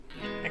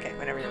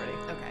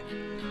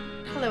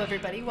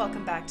everybody.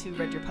 Welcome back to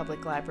Red Deer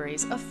Public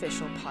Library's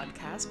official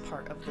podcast,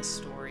 Part of the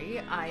Story.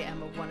 I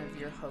am one of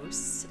your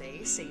hosts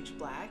today, Sage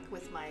Black,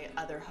 with my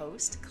other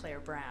host,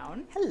 Claire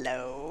Brown.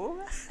 Hello.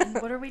 And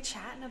what are we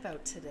chatting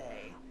about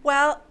today?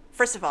 Well,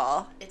 first of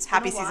all, It's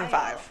happy been a season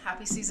while. 5.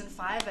 Happy season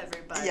 5,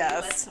 everybody.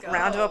 Yes, Let's go.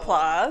 round of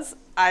applause.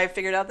 I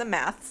figured out the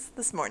maths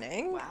this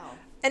morning. Wow.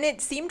 And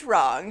it seemed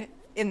wrong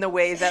in the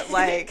way that,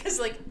 like... Because,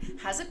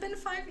 has it been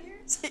 5 years?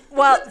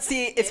 Well,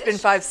 see, it's been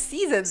Ish. 5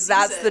 seasons.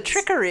 That's the Seasons.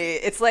 trickery.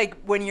 It's like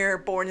when you're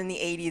born in the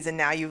 80s and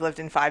now you've lived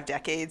in 5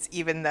 decades,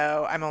 even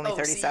though I'm only Oh,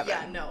 37. See,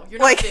 yeah, no, you're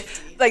not like,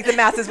 50. Like, the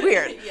math is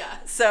weird. Yeah.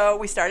 So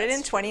we started That's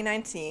in true.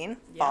 2019,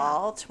 Yeah.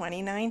 fall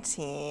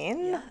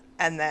 2019, Yeah.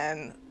 and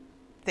then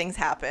things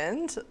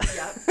happened.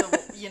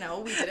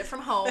 Yep. We did it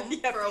from home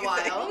Yeah, for a few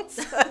while.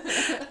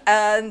 things.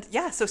 And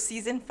yeah, so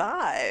season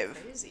 5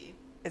 Crazy.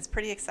 is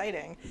pretty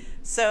exciting.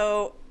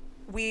 So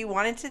we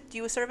wanted to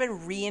do a sort of a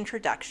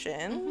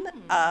reintroduction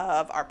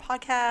of our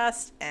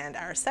podcast and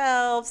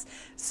ourselves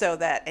so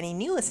that any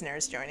new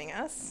listeners joining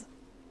us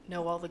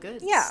Know all the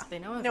goods. They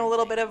know a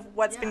little bit everything. of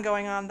what's Yeah. been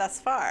going on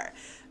thus far.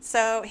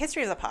 So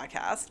history of the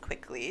podcast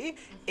quickly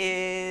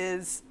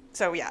is...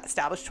 So yeah,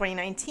 established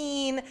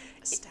 2019.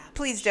 Established.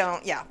 Please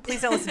don't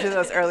listen to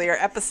those earlier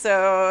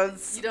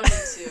episodes. You don't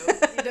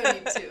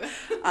need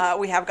to.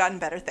 We have gotten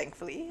better,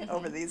 thankfully,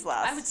 over these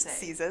I would last say.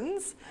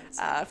 seasons. I would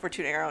say. If we're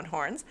tooting our own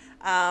horns.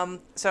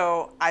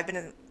 So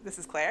this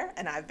is Claire,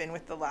 and I've been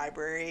with the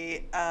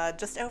library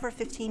just over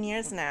 15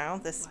 years now.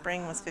 This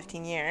spring was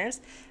 15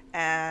 years.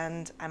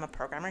 And I'm a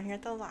programmer here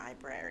at the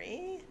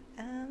library.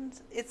 And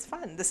it's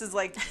fun. This is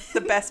like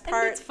the best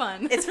part. It's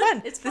fun. It's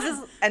fun. It's This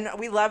fun. is, and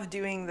we love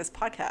doing this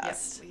podcast.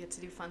 Yes, we get to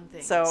do fun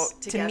things. So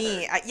together. to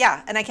me,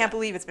 and I can't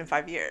believe it's been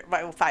 5 years,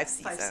 5 5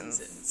 seasons.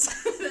 seasons.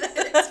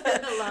 It's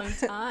been a long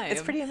time.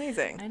 It's pretty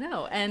amazing. I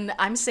know. And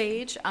I'm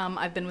Sage.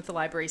 I've been with the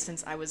library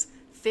since I was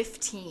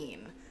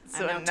 15.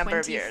 So I'm now a number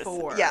of years.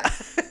 24.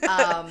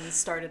 Yeah.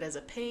 Started as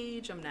a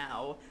page. I'm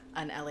now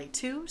an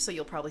LA2, so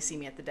you'll probably see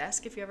me at the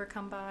desk if you ever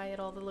come by at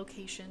all the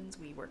locations.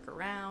 We work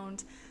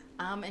around.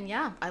 And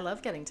yeah, I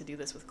love getting to do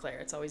this with Claire.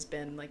 It's always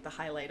been like the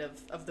highlight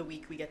of the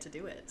week we get to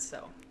do it.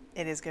 So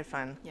It is good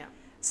fun. yeah.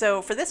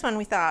 So for this one,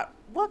 we thought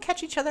we'll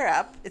catch each other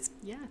up.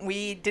 Yeah.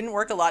 We didn't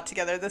work a lot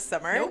together this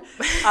summer, Nope.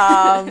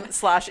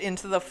 /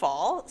 into the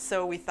fall.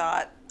 So we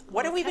thought,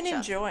 what have we been catch up.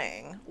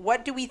 enjoying?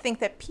 What do we think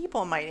that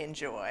people might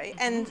enjoy?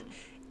 And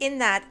in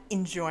that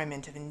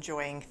enjoyment of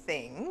enjoying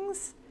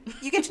things,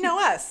 you get to know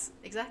us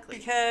Exactly.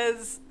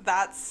 because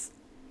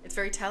It's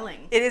very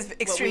telling. it is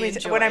extremely.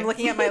 enjoy. When I'm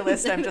looking at my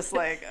list, I'm just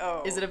like,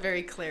 oh, Is it a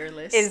very clear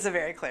list? It is a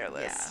very clear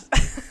list.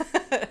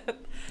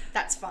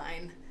 That's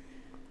fine.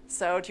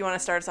 So, do you want to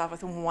start us off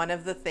with one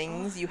of the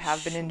things you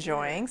have been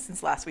enjoying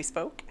since last we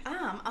spoke?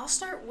 I'll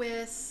start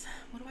with,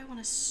 what do I want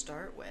to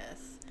start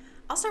with?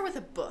 I'll start with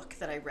a book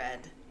that I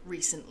read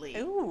recently.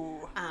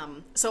 Ooh.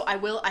 So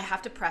I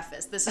have to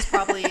preface, this is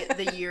probably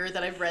the year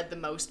that I've read the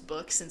most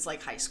books since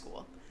like high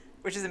school.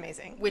 Which is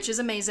amazing. Which is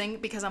amazing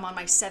because I'm on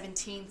my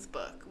 17th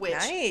book, which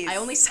Nice. I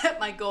only set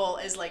my goal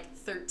as like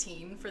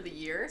 13 for the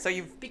year. So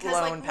you've because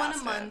blown like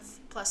past one a it. month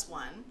plus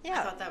one.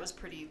 Yeah. I thought that was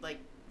pretty like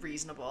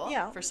reasonable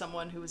for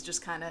someone who was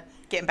just kind of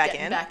Getting back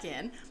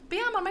in. But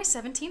yeah, I'm on my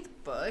 17th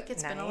book.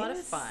 It's been a lot of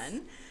Nice.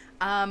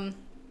 fun.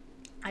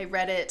 I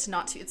read it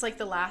it's like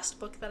the last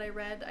book that I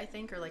read, I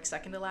think, or like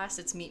second to last.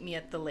 It's Meet Me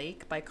at the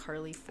Lake by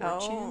Carly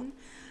Fortune.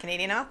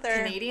 Canadian author.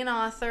 Canadian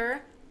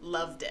author.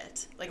 Loved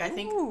it. Like, I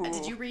think, Ooh.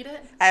 did you read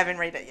it? I haven't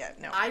read it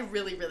yet, no. I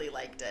really, really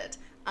liked it.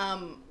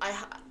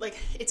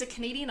 It's a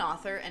Canadian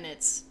author and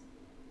it's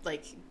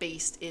like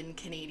based in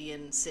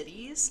Canadian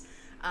cities.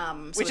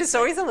 Which is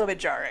always a little bit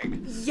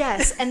jarring.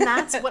 Yes, and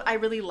that's what I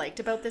really liked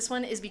about this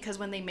one is because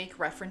when they make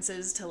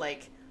references to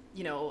like,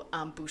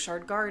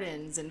 Bouchard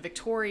Gardens in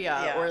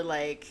Victoria or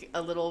like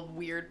a little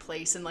weird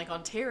place in like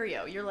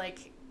Ontario, you're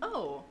like,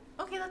 oh,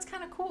 okay, that's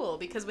kind of cool.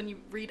 Because when you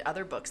read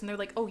other books and they're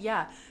like, oh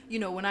yeah,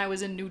 when I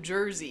was in New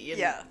Jersey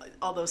and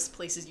all those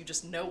places you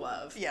just know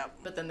of. Yeah.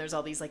 But then there's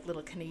all these like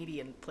little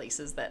Canadian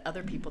places that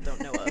other people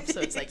don't know of.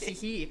 So it's like, hee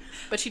hee.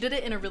 But she did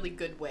it in a really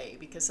good way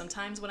because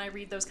sometimes when I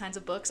read those kinds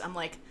of books, I'm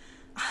like,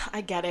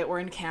 I get it, we're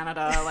in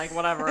Canada, like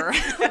whatever.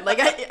 Like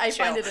I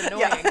find it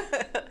annoying.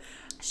 Yeah.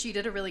 She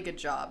did a really good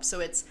job. So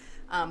it's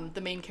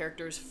the main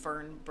character is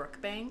Fern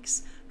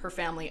Brookbanks. Her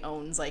family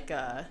owns like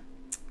a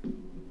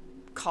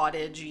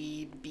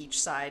cottage-y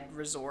beachside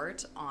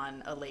resort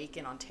on a lake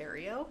in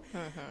Ontario.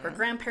 Her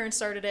grandparents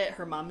started it,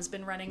 her mom's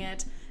been running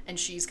it, and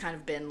she's kind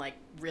of been like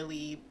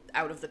really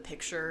out of the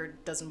picture,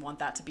 doesn't want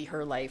that to be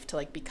her life, to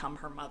like become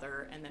her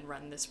mother and then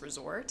run this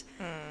resort.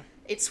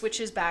 It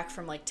switches back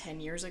from like 10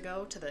 years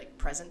ago to the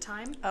present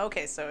time.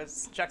 Okay, so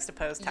it's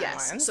juxtaposed timelines.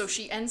 Yes, so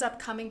she ends up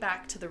coming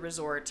back to the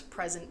resort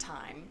present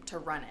time to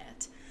run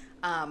it.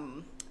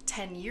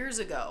 10 years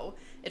ago,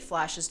 it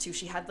flashes to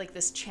she had like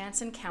this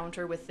chance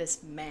encounter with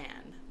this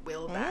man,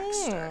 Will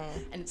Baxter.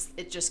 And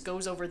it just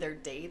goes over their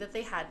day that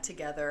they had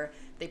together.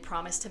 They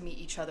promise to meet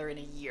each other in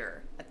a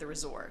year at the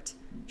resort.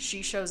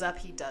 She shows up,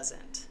 he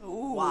doesn't.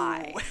 Ooh.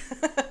 Why?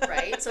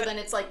 Right? So then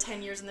it's like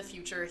 10 years in the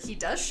future. He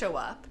does show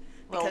up.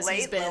 because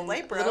he's been little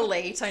late, bro. A little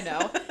late, I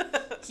know.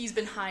 He's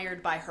been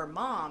hired by her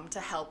mom to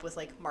help with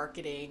like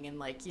marketing and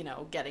like, you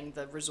know, getting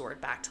the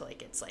resort back to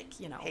like its like,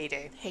 you know,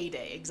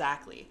 heyday,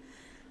 exactly.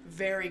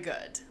 Very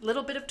good.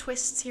 Little bit of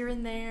twists here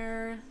and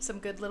there, some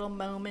good little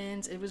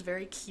moments. It was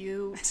very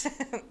cute.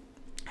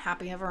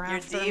 Happy ever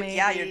after. You're deep, maybe.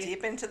 yeah, you're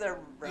deep into the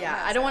romance.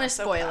 Yeah, I don't want to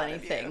spoil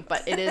anything,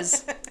 but it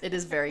is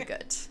very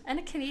good. And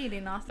a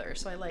Canadian author,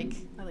 so I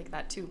like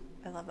that too.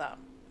 I love that.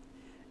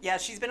 Yeah,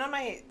 she's been on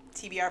my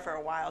TBR for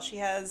a while. She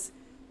has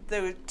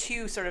the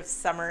 2 sort of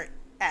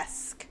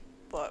summer-esque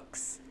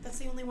books. That's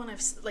the only one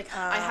I've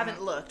I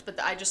haven't looked,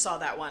 but I just saw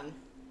that one,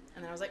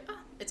 and I was like,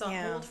 it's on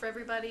hold for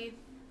everybody.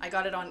 I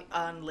got it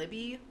on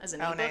Libby as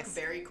an ebook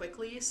very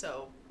quickly,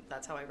 so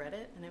that's how I read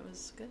it, and it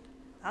was good.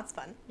 That's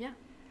fun. Yeah.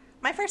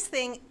 My first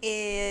thing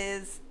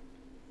is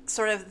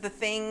sort of the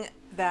thing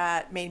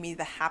that made me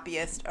the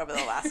happiest over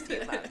the last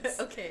few months.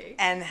 Okay.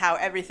 And how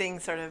everything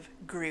sort of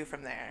grew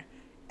from there.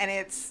 And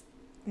it's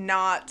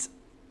not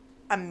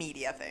a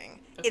media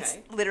thing. Okay. It's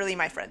literally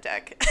my front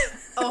deck.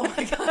 Oh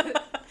my God.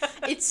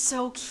 It's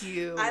so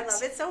cute. I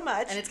love it so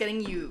much. And it's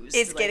getting used.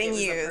 It's getting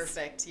used.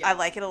 Perfect. Yeah. I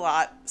like it a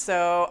lot.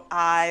 So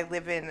I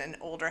live in an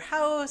older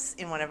house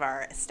in one of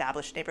our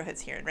established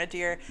neighborhoods here in Red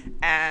Deer.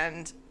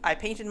 And I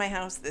painted my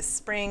house this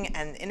spring,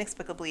 and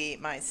inexplicably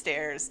my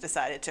stairs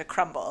decided to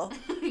crumble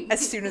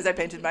as soon as I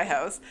painted my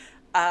house.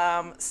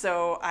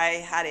 So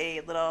I had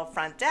a little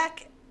front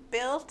deck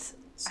built.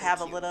 So I have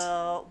cute. A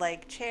little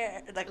like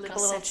chair, like a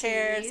couple little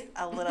chairs,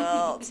 a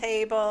little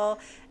table,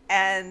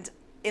 and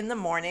in the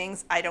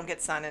mornings I don't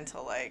get sun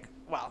until like,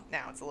 well,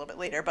 now it's a little bit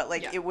later, but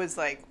like it was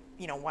like,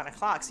 you know, 1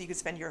 o'clock, so you could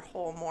spend your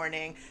whole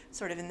morning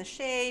sort of in the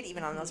shade,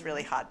 even on those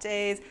really hot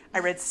days. I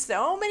read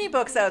so many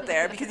books out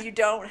there because you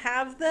don't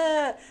have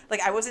the, like,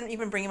 I wasn't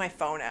even bringing my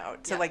phone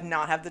out to like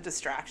not have the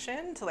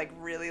distraction, to like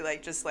really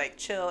like just like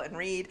chill and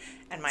read.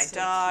 And my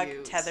dog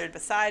tethered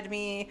beside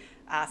me.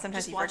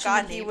 Sometimes he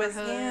forgot he was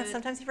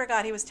sometimes he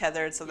forgot he was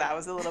tethered, so that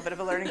was a little bit of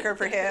a learning curve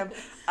for him.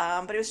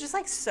 But it was just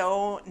like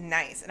so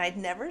nice, and I'd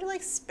never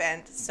like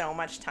spent so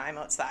much time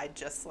outside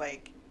just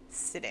like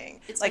sitting.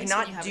 It's like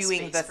not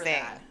doing the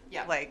thing.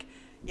 Yeah. Like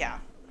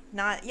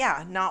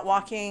not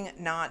walking,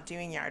 not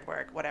doing yard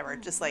work, whatever.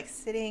 Just like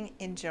sitting,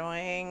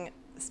 enjoying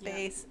the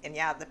space, and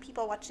the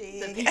people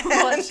watching.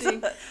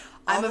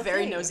 I'm a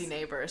very nosy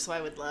neighbor, so I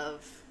would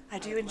love. I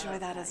do enjoy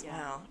that as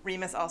well.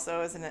 Remus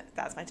also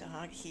that's my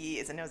dog. He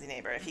is a nosy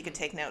neighbor. If he could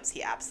take notes,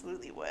 he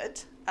absolutely would.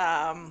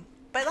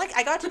 But like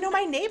I got to know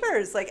my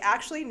neighbors, like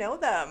actually know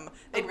them.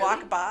 They'd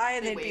walk by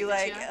and they'd be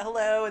like,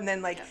 hello, and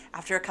then like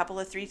after a couple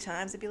of 3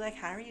 times they'd be like,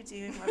 how are you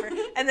doing, whatever.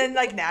 And then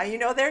like now you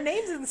know their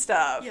names and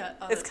stuff. Yeah,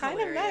 it's kind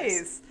of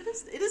nice.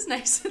 It is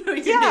nice to know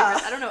your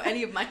neighbors. I don't know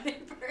any of my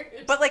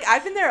neighbors. But like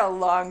I've been there a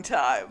long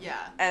time. Yeah.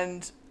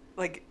 And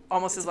like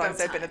almost as long as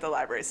I've been at the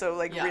library. So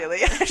like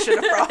really I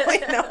should have probably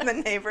known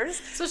the neighbors.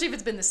 Especially if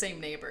it's been the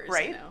same neighbors,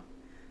 right? You know.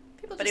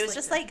 But it was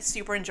just like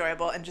super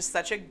enjoyable and just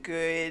such a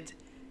good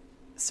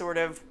sort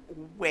of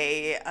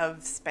way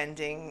of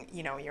spending,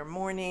 you know, your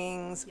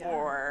mornings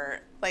or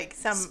like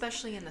some,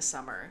 especially in the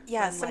summer.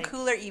 Yeah, some like,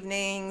 cooler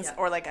evenings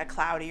or like a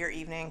cloudier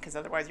evening, because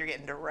otherwise you're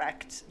getting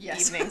direct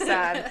evening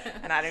sun,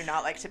 and I do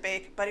not like to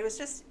bake. But it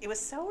was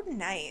so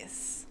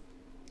nice.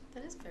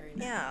 That is very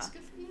nice. Yeah.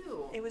 Good for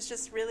you. It was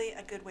just really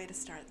a good way to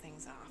start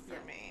things off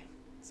for me.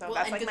 So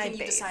that's like good my thing base.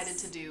 You decided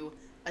to do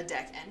a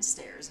deck and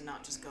stairs and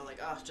not just go like,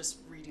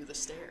 just redo the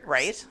stairs.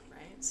 Right.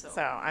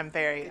 So I'm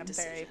very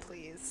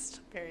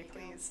pleased. Very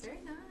pleased. Very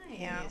nice.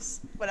 Yeah.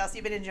 What else have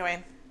you been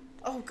enjoying?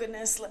 Oh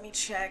goodness, let me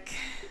check.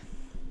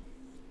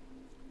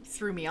 You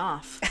threw me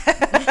off.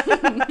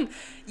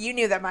 You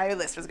knew that my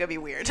list was gonna be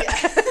weird.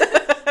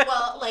 Yeah.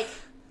 Well, like,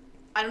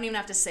 I don't even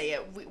have to say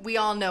it. We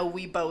all know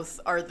we both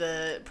are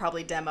the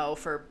probably demo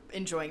for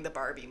enjoying the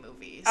Barbie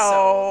movie.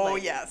 So,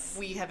 yes.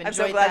 We have enjoyed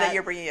I'm so glad that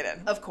you're bringing it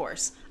in. Of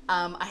course.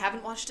 I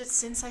haven't watched it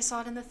since I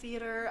saw it in the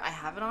theater. I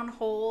have it on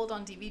hold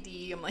on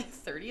DVD. I'm like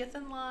 30th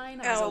in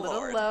line. I was a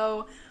little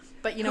low.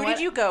 But you know what? Who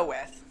did you go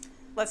with?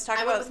 Let's talk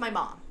about... I went with my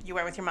mom. You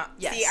went with your mom.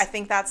 Yes. See, I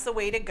think that's the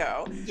way to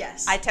go.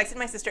 Yes. I texted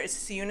my sister as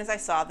soon as I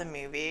saw the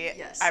movie.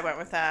 Yes. I went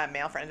with a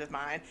male friend of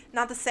mine.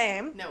 Not the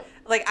same. No.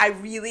 Like, I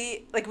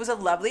really... Like, it was a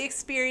lovely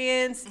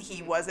experience. Mm-hmm.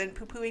 He wasn't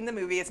poo-pooing the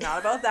movie. It's not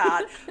about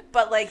that.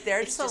 But, like,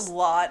 there's just a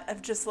lot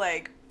of just,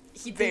 like...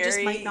 They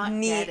just might not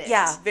get it.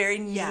 Yeah, very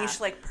niche,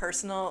 like,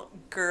 personal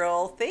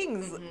girl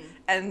things. Mm-hmm.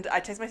 And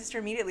I texted my sister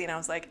immediately, and I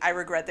was like, I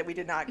regret that we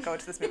did not go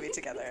to this movie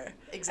together.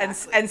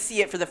 Exactly. And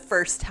see it for the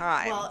first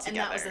time together. And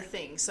that was the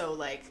thing. So,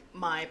 like,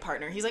 my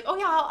partner, he's like, oh,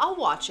 yeah, I'll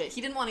watch it.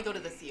 He didn't want to go to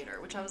the theater,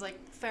 which I was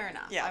like, fair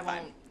enough. Yeah, I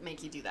won't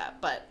make you do that.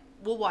 But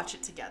we'll watch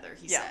it together,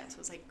 he said. So I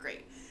was like,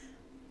 great.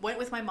 Went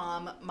with my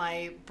mom.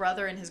 My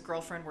brother and his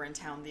girlfriend were in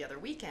town the other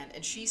weekend,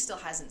 and she still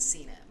hasn't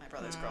seen it, my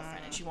brother's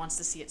girlfriend, and she wants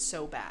to see it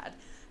so bad.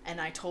 And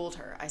I told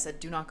her, I said,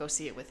 do not go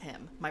see it with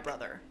him, my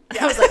brother.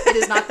 Yeah. I was like, it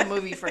is not the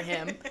movie for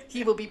him.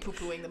 He will be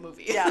poo-pooing the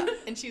movie. Yeah.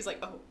 And she's like,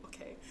 oh,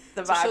 okay.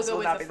 The vibes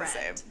will not be the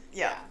same.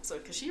 Yeah. So,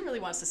 because she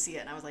really wants to see it.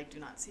 And I was like, do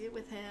not see it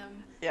with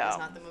him. Yeah. It's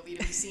not the movie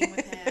to be seen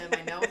with him.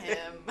 I know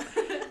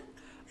him.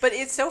 But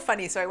it's so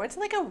funny. So I went to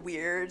like a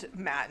weird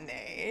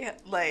matinee.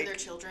 Like, were there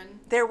children?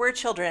 There were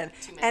children.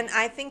 Too many. And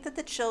I think that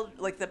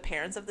the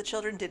parents of the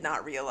children did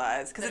not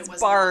realize, because it's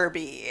was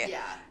Barbie.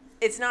 Yeah.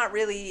 It's not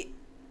really,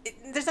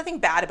 there's nothing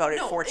bad about it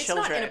for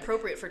children. It's not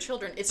inappropriate for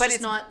children. It's but just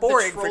it's not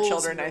boring the for Trolls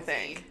children, movie, I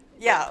think.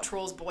 Yeah. the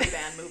Trolls boy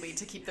band movie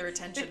to keep their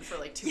attention for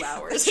like 2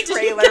 hours. The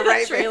trailer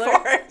right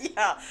before.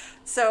 Yeah.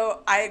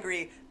 So I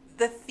agree.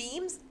 The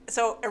themes,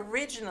 so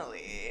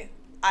originally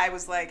I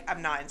was like,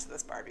 I'm not into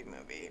this Barbie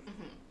movie.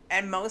 Mm-hmm.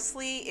 And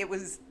mostly it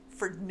was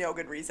for no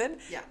good reason.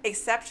 Yeah.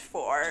 Except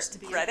for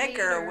Greta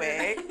hater.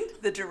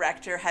 Gerwig, the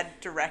director, had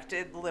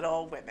directed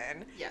Little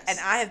Women. Yes. And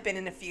I have been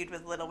in a feud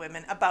with Little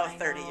Women about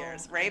 30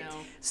 years, right? I know.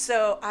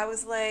 So I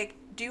was like,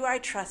 do I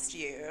trust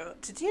you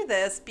to do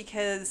this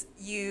because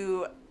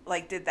you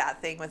like did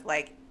that thing with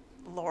like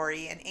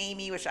Lori and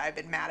Amy, which I've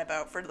been mad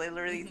about for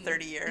literally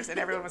 30 years, and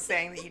everyone was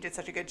saying that you did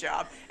such a good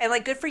job and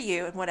like good for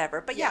you and whatever.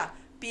 But yeah,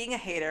 being a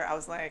hater, I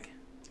was like,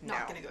 no.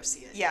 Not gonna go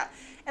see it. Yeah.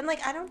 And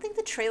like I don't think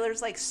the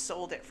trailers like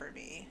sold it for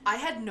me. I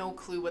had no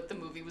clue what the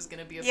movie was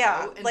gonna be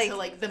about until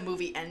like the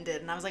movie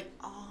ended, and I was like,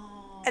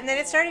 oh. And then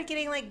it started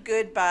getting like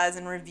good buzz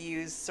and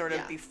reviews sort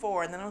of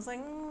before, and then I was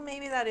like,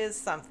 maybe that is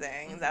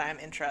something that I'm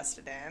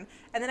interested in.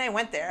 And then I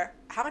went there.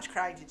 How much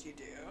crying did you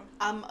do?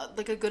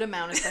 Like a good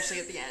amount, especially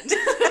at the end.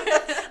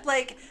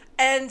 Like,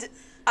 and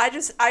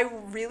I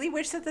really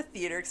wish that the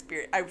theater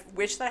experience, I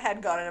wish that I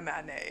had gone on a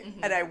matinee,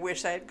 and I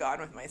wish I had gone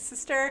with my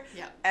sister,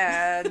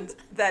 and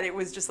that it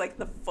was just like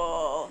the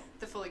full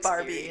experience.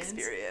 Barbie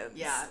experience.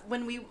 Yeah,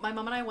 when my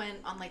mom and I went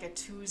on like a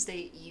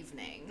Tuesday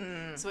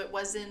evening, so it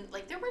wasn't,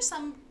 like there were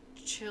some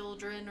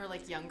children or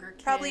like younger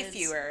kids. Probably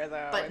fewer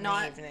though, but in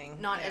not, the evening.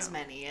 Not as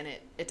many, and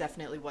it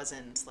definitely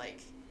wasn't like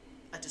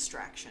a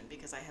distraction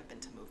because I have been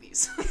to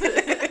movies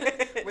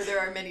where there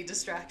are many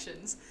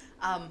distractions.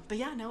 But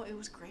yeah, no, it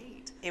was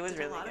great. It was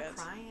really a lot good. of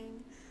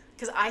crying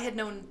because I had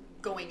known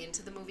going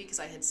into the movie because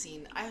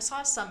I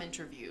saw some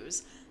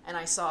interviews and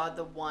I saw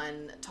the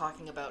one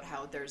talking about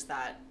how there's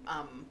that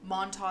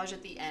montage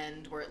at the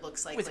end where it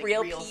looks like with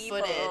real people,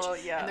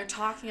 footage, yeah. And they're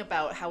talking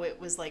about how it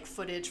was like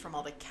footage from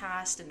all the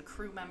cast and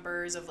crew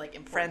members of like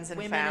important friends and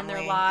women family in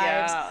their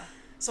lives. Yeah.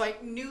 So I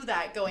knew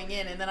that going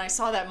in, and then I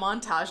saw that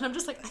montage, and I'm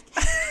just like,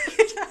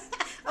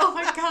 oh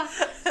my god.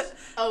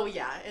 Oh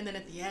yeah, and then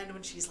at the end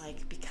when she's like,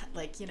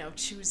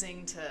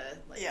 choosing to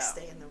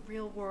stay in the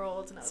real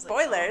world, and I was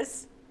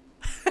spoilers.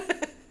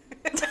 Like,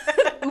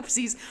 oh.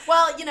 Oopsies.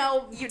 Well,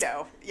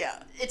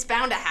 yeah, it's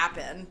bound to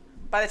happen.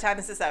 By the time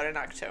this is out in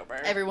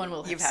October, everyone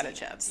will have you've had a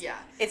chance. Yeah,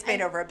 it's made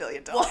over $1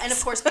 billion. Well, and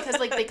of course because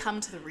like they come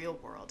to the real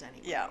world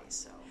anyway. Yeah.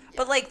 So. Yeah.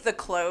 But like the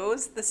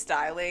clothes, the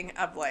styling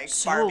of like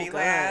so Barbie good.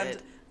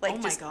 Land. Like,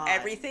 oh just God.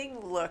 everything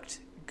looked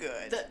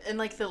good. And,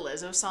 like, the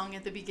Lizzo song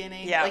at the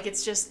beginning. Yeah. Like,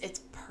 it's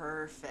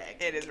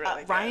perfect. It is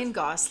really good. Ryan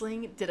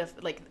Gosling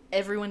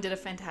everyone did a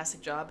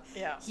fantastic job.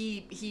 Yeah.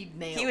 He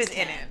nailed He was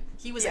Ken. in it.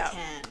 He was a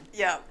Ken.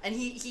 Yeah. And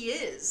he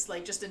is,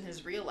 like, just in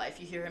his real life,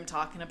 you hear him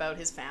talking about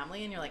his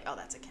family, and you're like, oh,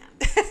 that's a Ken.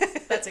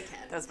 That's a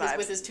Ken. Those vibes.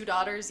 With his 2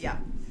 daughters, yeah.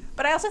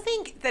 But I also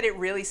think that it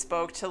really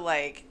spoke to,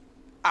 like,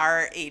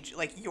 our age,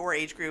 like your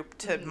age group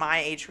to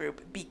my age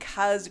group,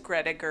 because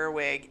Greta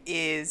Gerwig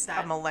is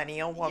a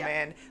millennial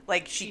woman. Yeah.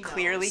 Like she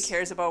clearly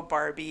cares about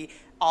Barbie.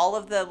 All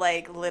of the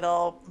like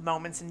little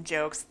moments and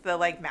jokes, the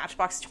like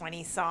Matchbox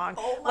 20 song,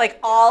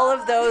 like God. All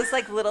of those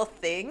like little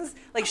things.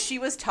 Like she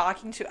was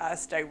talking to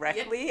us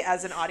directly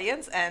as an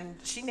audience, and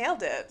she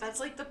nailed it. That's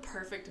like the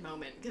perfect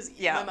moment because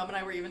my mom and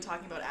I were even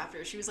talking about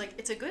after. She was like,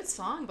 "It's a good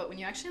song, but when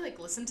you actually like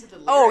listen to the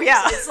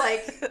lyrics,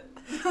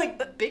 it's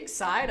like big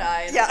side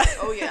eye." And like,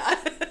 oh yeah.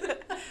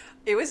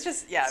 It was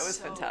just it was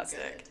so fantastic.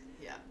 Good.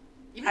 Yeah.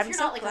 Even if I'm you're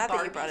so not like glad a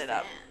Barbie that you brought it fan.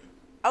 up.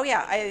 Oh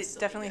yeah, I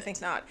definitely think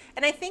not.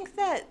 And I think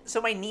that,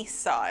 so my niece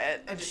saw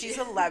it, and she's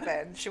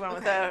 11. She went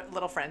with a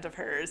little friend of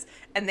hers,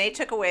 and they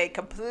took away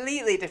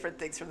completely different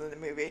things from the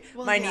movie.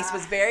 Well, my niece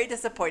was very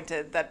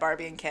disappointed that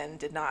Barbie and Ken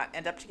did not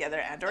end up together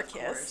and or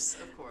kiss.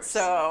 Of course.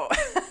 So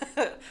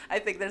I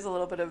think there's a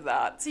little bit of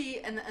that. See,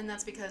 and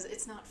that's because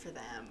it's not for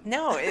them.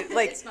 No,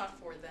 it's not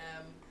for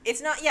them.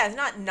 It's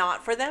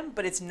not for them,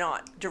 but it's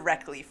not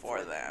directly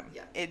for them.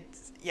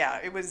 Yeah.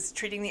 It was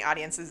treating the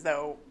audience as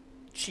though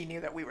she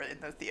knew that we were in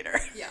the theater.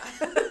 Yeah.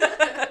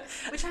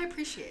 Which I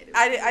appreciated.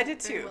 I did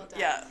too. Well,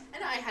 yeah.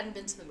 And I hadn't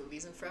been to the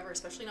movies in forever,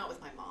 especially not with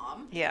my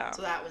mom. Yeah.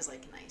 So that was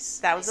like nice.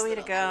 That was the way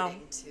to go.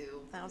 Too.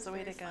 That was the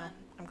way to go. Fun.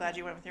 I'm glad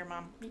you went with your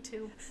mom. Me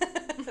too.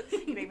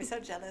 You made me so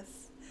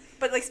jealous.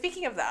 But like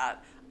speaking of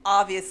that,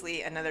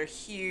 obviously another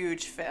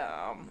huge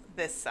film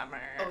this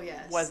summer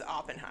was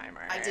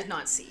Oppenheimer. I did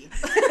not see.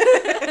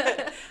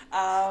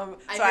 I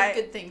heard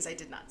good things. I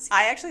did not see.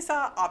 I actually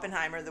saw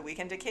Oppenheimer the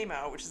weekend it came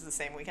out, which is the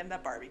same weekend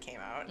that Barbie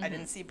came out. Mm-hmm. I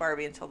didn't see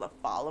Barbie until the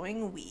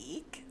following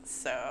week,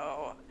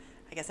 so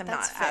I guess I'm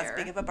not as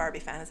big of a Barbie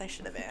fan as I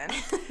should have been.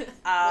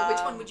 Well,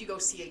 which one would you go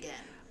see again?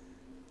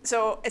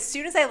 So as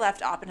soon as I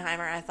left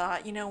Oppenheimer, I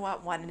thought, you know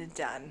what, one and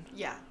done.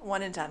 Yeah.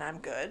 One and done, I'm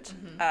good.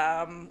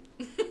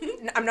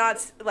 Mm-hmm. I'm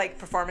not, like,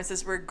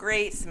 performances were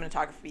great.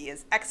 Cinematography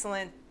is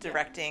excellent.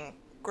 Directing,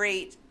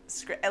 great.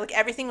 Like,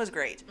 everything was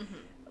great. Mm-hmm.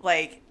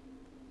 Like,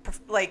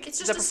 It's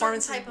just the a certain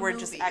performances type of were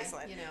movie, just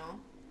excellent. you know.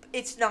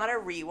 It's not a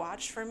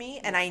rewatch for me,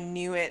 and I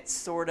knew it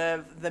sort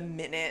of the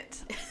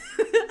minute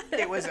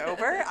it was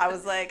over. I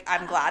was like,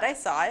 I'm glad I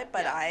saw it,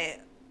 but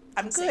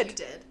I'm good. Say you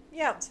did.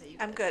 Yeah,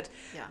 I'm good.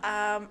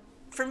 Yeah.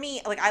 For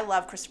me, like, I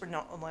love Christopher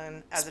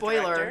Nolan as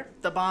Spoiler, a director.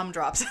 the bomb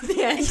drops at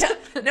the end.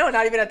 Yeah. No,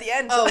 not even at the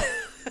end. Oh,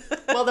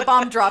 well, the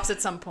bomb drops at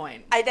some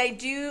point. I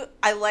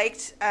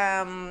liked,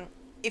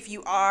 if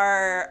you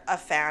are a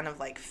fan of,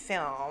 like,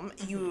 film,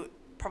 you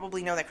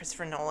probably know that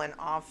Christopher Nolan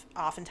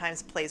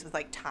oftentimes plays with,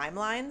 like,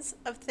 timelines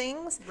of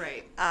things.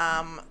 Right.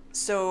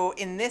 So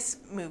in this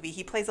movie,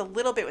 he plays a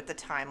little bit with the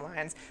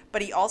timelines,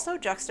 but he also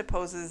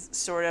juxtaposes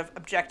sort of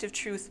objective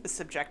truth with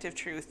subjective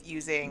truth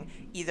using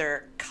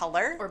either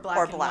color or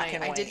black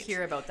and white. I did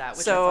hear about that,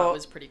 which I thought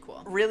was pretty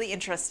cool. Really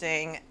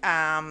interesting.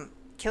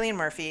 Cillian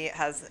Murphy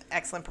has an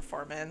excellent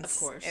performance, of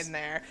course, in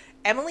there.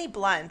 Emily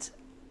Blunt,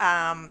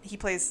 she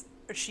plays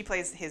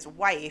his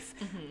wife.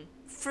 Mm-hmm.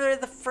 For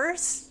the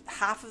first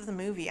half of the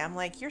movie, I'm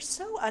like, you're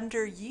so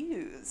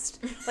underused.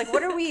 Like,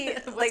 what are we...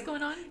 What's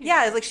going on here?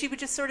 Yeah, like, she would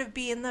just sort of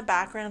be in the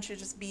background. She would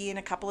just be in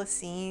a couple of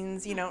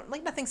scenes, you know,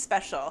 like, nothing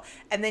special.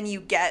 And then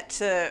you get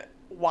to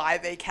why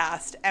they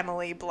cast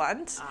Emily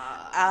Blunt.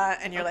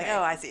 And you're like,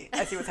 oh, I see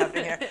what's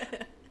happening here.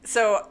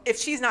 So, if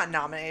she's not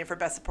nominated for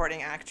Best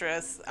Supporting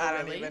Actress, I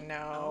don't even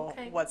know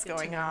what's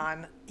going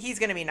on. He's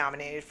going to be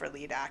nominated for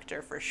Lead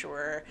Actor for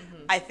sure.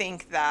 Mm-hmm. I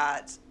think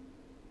that...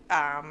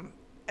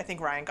 I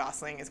think Ryan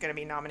Gosling is going to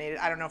be nominated.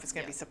 I don't know if it's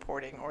going to be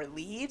supporting or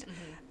lead.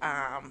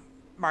 Mm-hmm.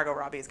 Margot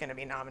Robbie is going to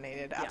be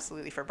nominated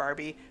absolutely for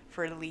Barbie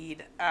for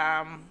lead.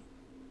 I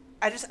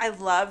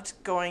loved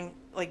going,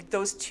 like,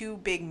 those two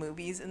big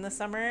movies in the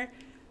summer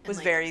was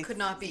very could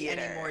not be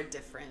theater. Any more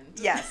different.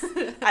 Yes.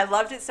 I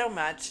loved it so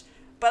much.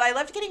 But I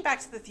loved getting back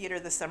to the theater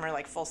this summer,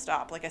 like, full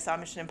stop. Like, I saw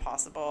Mission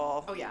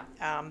Impossible. Oh, yeah.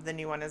 The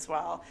new one as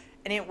well.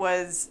 And it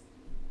was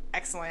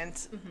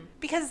excellent. Mm-hmm.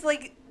 Because,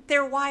 like...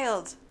 They're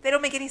wild. They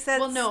don't make any sense.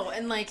 Well, no,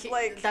 and like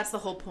that's the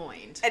whole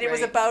point. And it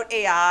was about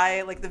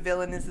AI. Like, the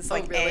villain is this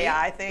really?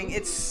 AI thing. Ooh.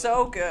 It's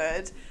so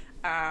good.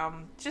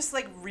 Just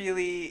like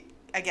really,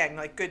 again,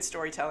 like, good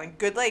storytelling.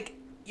 Good, like,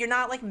 you're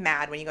not like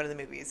mad when you go to the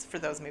movies for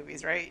those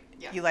movies, right?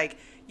 Yeah.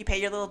 You pay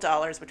your little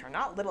dollars, which are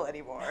not little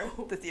anymore.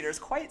 No. The theater's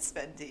quite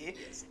spendy,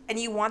 yes. And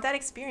you want that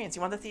experience.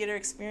 You want the theater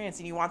experience,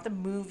 and you want the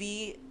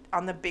movie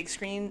on the big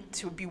screen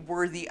to be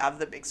worthy of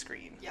the big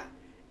screen. Yeah.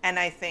 And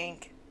I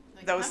think.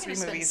 Those three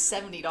movies.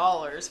 Spend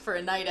 $70 for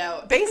a night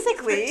out.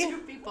 Basically. For two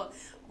people.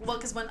 Well,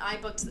 because when I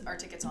booked our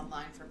tickets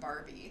online for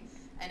Barbie,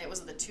 and it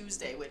was the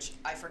Tuesday, which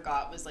I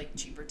forgot was like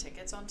cheaper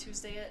tickets on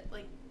Tuesday at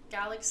like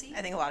Galaxy.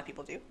 I think a lot of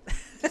people do.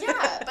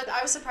 Yeah, but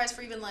I was surprised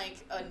for even like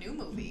a new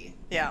movie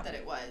that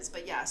it was.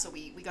 But yeah, so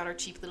we got our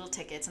cheap little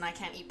tickets, and I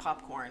can't eat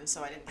popcorn,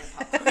 so I didn't get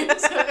popcorn,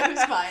 so it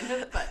was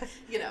fine. But,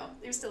 you know,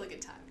 it was still a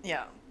good time.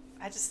 Yeah.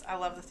 I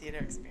love the theater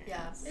experience.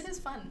 Yeah, it is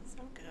fun.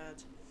 So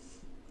good.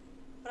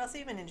 What else have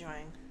you been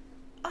enjoying?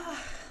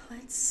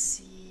 Let's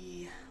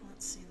see.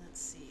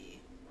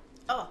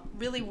 Oh,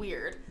 really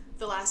weird.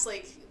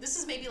 This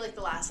is maybe like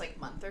the last like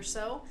month or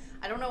so.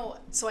 I don't know.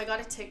 So I got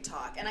a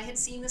TikTok, and I had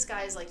seen this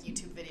guy's like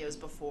YouTube videos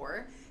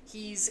before.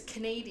 He's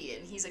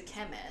Canadian. He's a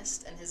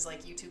chemist, and his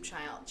like YouTube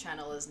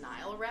channel is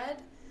Nile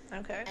Red.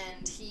 Okay.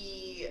 And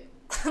he,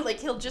 like,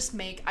 he'll just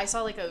make, I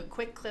saw, like, a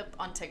quick clip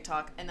on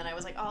TikTok, and then I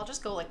was like, oh, I'll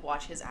just go, like,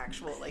 watch his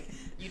actual, like,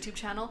 YouTube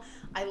channel.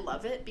 I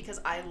love it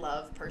because I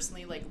love,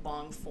 personally, like,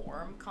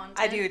 long-form content.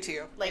 I do,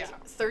 too. Like,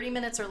 30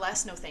 minutes or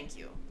less, no thank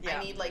you. Yeah.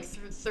 I need, like,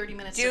 30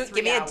 minutes to 3 hours.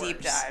 Give me a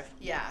deep dive.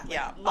 Yeah. Like,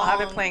 yeah. I'll have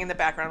it playing in the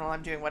background while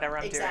I'm doing whatever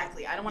I'm doing.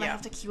 Exactly. I don't want to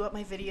have to queue up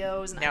my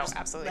videos. And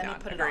absolutely not.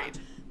 Put Agreed. It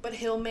on. But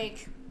he'll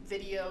make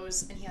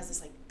videos, and he has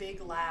this, like, big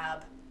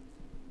lab.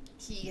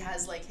 He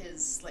has, like,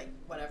 his, like,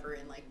 whatever,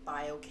 in, like,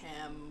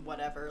 biochem,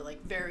 whatever,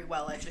 like, very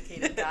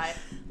well-educated guy,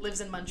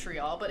 lives in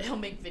Montreal, but he'll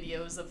make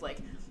videos of, like,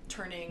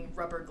 turning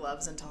rubber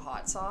gloves into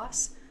hot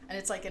sauce, and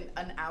it's, like,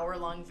 an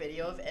hour-long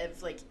video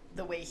of like,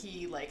 the way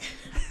he, like,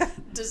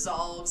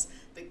 dissolves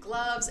the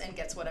gloves and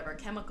gets whatever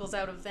chemicals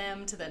out of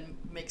them to then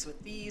mix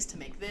with these to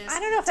make this. I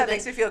don't know if that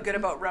makes me feel good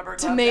about rubber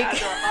gloves to make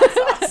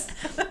hot sauce.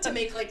 To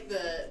make, like,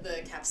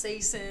 the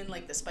capsaicin,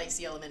 like, the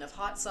spicy element of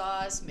hot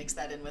sauce, mix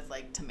that in with,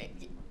 like, tomato...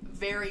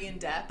 Very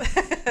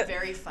in-depth,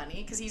 very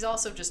funny, because he's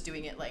also just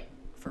doing it, like,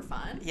 for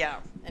fun. Yeah.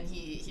 And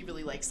he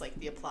really likes, like,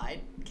 the applied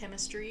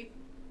chemistry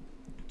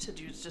to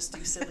do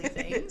silly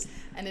things.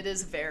 And it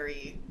is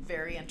very,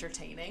 very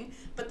entertaining.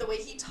 But the way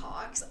he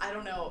talks, I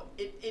don't know,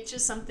 it's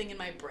just something in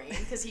my brain,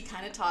 because he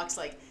kind of talks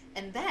like,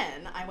 and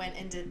then I went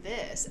and did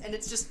this. And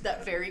it's just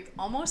that very,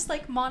 almost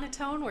like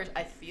monotone, where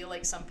I feel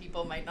like some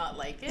people might not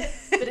like it.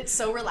 But it's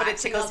so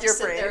relaxing. I'll just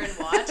sit there and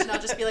watch, and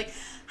I'll just be like,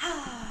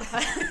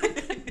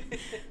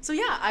 So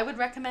yeah, I would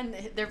recommend.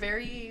 They're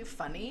very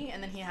funny,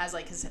 and then he has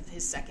like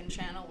his second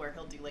channel where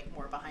he'll do like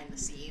more behind the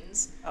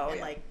scenes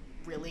like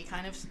really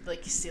kind of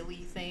like silly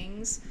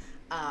things.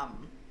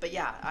 But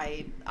yeah,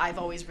 I've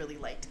always really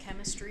liked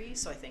chemistry,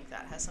 so I think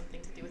that has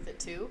something to do with it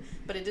too.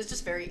 But it is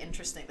just very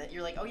interesting that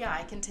you're like, oh yeah,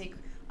 I can take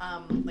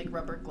like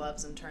rubber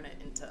gloves and turn it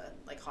into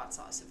like hot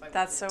sauce if I wanted to.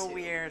 That's so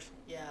weird.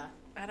 Yeah.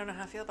 I don't know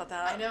how I feel about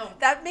that. I know.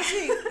 That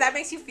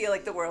makes you feel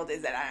like the world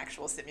is an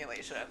actual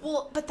simulation.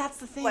 Well, but that's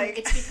the thing. Like,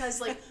 it's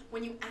because like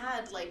when you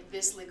add like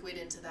this liquid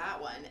into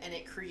that one and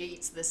it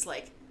creates this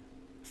like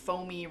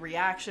foamy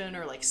reaction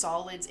or like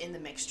solids in the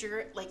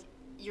mixture, like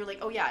you're like,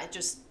 oh yeah, it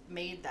just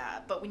made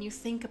that. But when you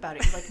think about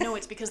it, you're like, no,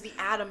 it's because the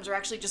atoms are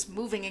actually just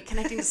moving and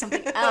connecting to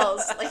something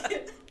else.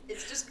 Like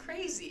it's just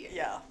crazy.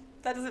 Yeah.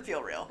 That doesn't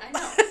feel real. I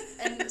know.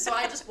 And so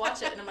I just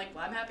watch it and I'm like,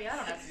 well, I'm happy I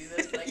don't have to do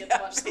this, but I get to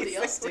watch somebody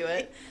else do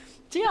it.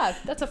 So yeah,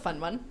 that's a fun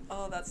one.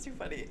 Oh, that's too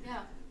funny.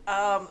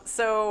 Yeah.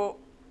 So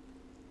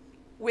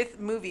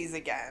with movies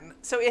again.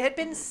 So it had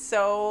been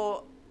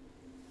so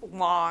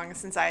long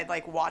since I had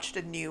like watched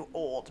a new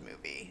old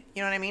movie.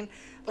 You know what I mean?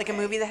 Like a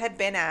movie that had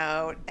been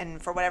out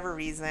and for whatever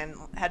reason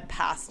had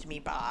passed me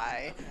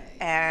by. Okay.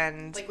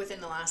 And like within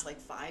the last like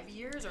 5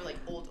 years or like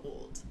old?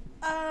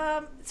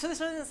 So this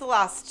one is the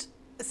last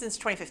since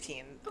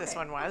 2015. This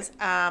one was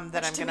that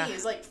Which I'm gonna. To me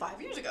is like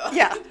 5 years ago.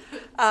 Yeah.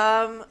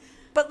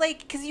 But like,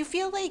 because you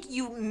feel like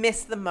you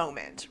miss the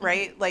moment,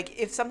 right? Mm-hmm. Like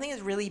if something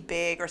is really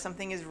big or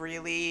something is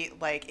really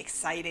like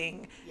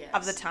exciting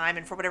of the time,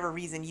 and for whatever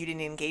reason you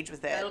didn't engage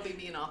with it. That'll be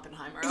me in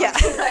Oppenheimer. Yeah.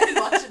 I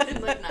didn't watch it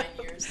in like 9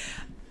 years.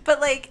 But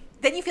like,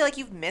 then you feel like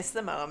you've missed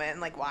the moment,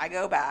 and like, why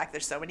go back?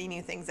 There's so many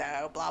new things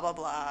out, blah, blah,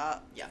 blah.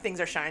 Yeah. Things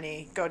are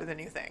shiny, go to the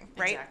new thing,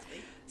 right?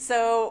 Exactly.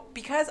 So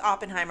because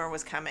Oppenheimer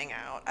was coming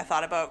out, I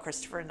thought about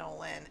Christopher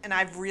Nolan, and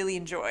I've really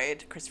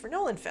enjoyed Christopher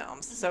Nolan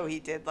films. Mm-hmm. So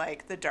he did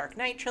like the Dark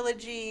Knight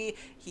trilogy,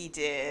 he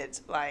did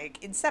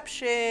like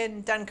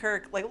Inception,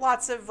 Dunkirk, like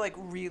lots of like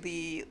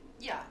really...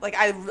 Yeah. Like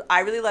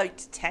I really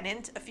liked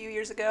Tenet a few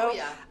years ago. Oh,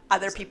 yeah.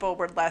 Other people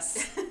were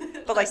less,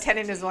 but like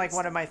Tenet is like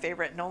one of my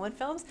favorite Nolan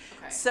films.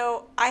 Okay.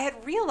 So I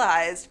had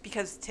realized,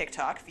 because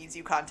TikTok feeds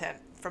you content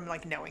from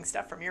like knowing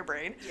stuff from your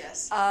brain.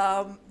 Yes.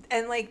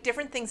 And like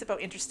different things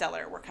about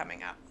Interstellar were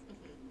coming up.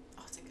 Mm-hmm.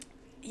 Oh, it's a good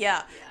movie.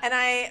 Yeah. And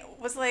I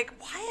was like,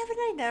 why haven't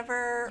I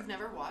never... You've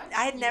never watched?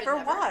 I had never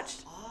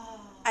watched. Oh.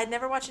 I'd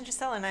never watched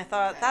Interstellar, and I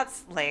thought,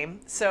 that's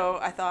lame. So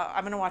I thought,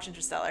 I'm going to watch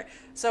Interstellar.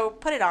 So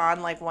put it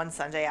on, like, one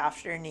Sunday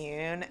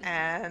afternoon,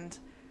 and,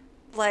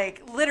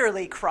 like,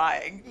 literally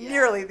crying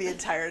nearly the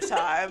entire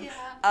time.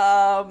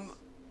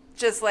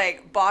 Just,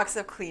 like, box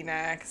of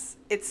Kleenex.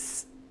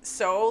 It's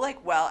so,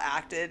 like, well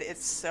acted.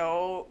 It's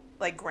so,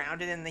 like,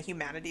 grounded in the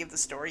humanity of the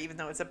story, even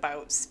though it's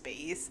about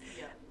space.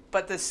 Yeah.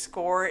 But the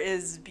score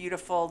is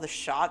beautiful. The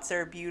shots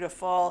are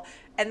beautiful.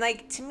 And,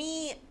 like, to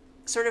me...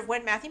 sort of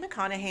when Matthew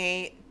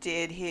McConaughey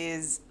did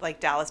his like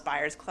Dallas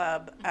Buyers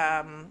Club,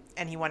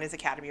 and he won his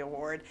Academy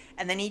Award,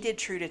 and then he did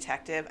True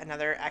Detective,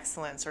 another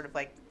excellent sort of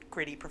like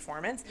gritty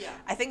performance. Yeah.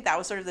 I think that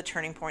was sort of the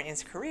turning point in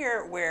his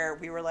career where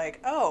we were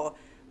like, oh,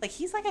 like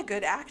he's like a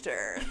good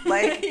actor.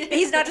 Like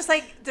he's not just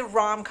like the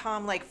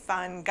rom-com like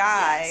fun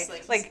guy.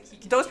 Yes,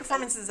 like those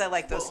performances I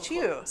like those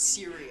too.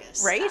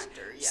 Serious. Right?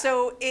 Actor, yeah.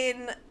 So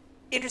in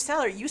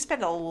Interstellar, you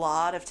spend a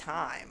lot of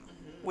time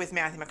with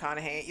Matthew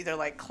McConaughey, either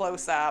like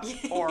close up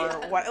or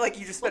what, like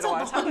you just spend a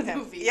lot of time with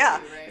him. Yeah,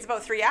 too, right? It's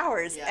about 3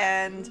 hours,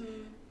 and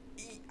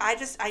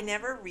I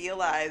never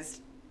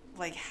realized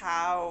like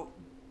how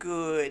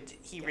good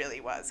he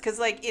really was, because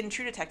like in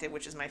True Detective,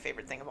 which is my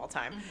favorite thing of all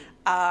time,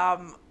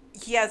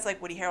 he has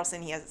like Woody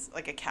Harrelson, he has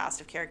like a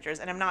cast of characters,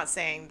 and I'm not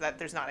saying that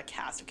there's not a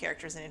cast of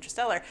characters in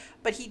Interstellar,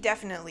 but he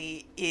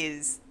definitely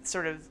is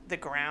sort of the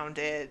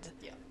grounded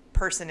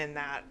person in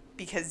that,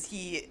 because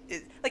he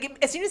is like,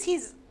 as soon as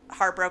he's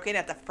heartbroken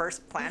at the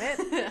first planet,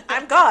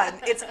 I'm gone.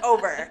 It's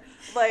over.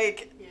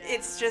 Like,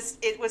 it's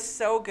just, it was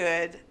so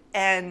good.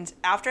 And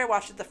after I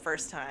watched it the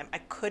first time, I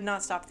could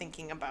not stop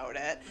thinking about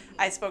it.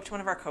 I spoke to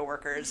one of our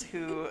coworkers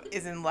who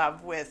is in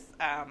love with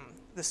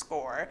the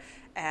score,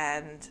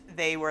 and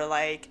they were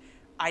like,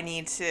 I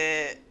need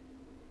to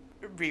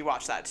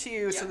rewatch that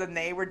too. So then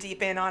they were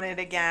deep in on it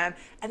again.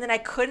 And then I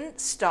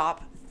couldn't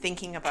stop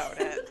thinking about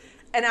it.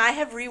 And I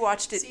have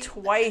rewatched it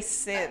twice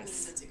since. That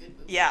means it's a good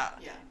movie. Yeah.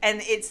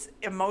 And its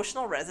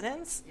emotional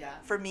resonance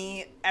for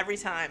me every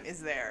time is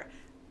there.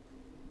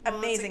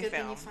 Amazing it's a good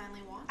film. Thing you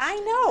finally watched I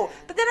know.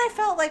 But then I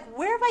felt like,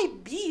 where have I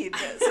been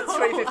since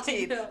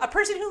 2015? A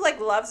person who like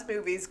loves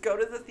movies, go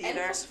to the theater.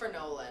 And Christopher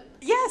Nolan.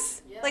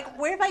 Yes. Yeah. Like,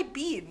 where have I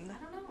been?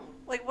 I don't know.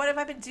 Like, what have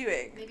I been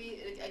doing?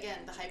 Maybe, again,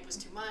 the hype was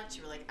too much.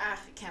 You were like,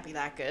 it can't be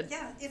that good.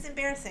 Yeah, it's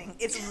embarrassing.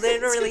 It's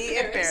literally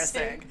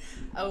embarrassing.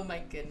 Oh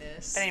my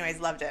goodness. But anyways,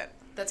 loved it.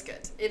 That's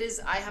good. It is.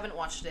 I haven't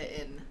watched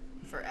it in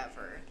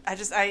forever.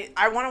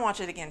 I want to watch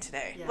it again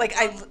today. Yeah. Like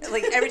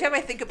every time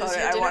I think about it,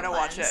 I want to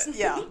watch it.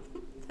 Yeah.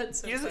 That's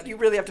so funny. You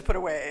really have to put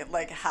away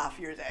like half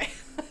your day.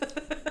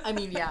 I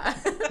mean, yeah.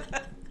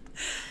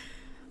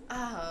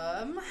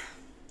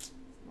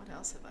 What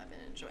else have I been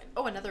enjoying?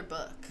 Oh, another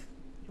book.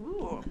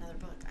 Ooh. Another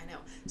book. I know.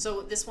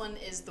 So this one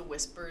is The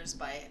Whispers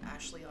by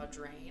Ashley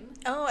Audrain.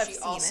 Oh, I've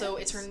seen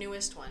it. It's her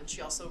newest one.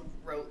 She also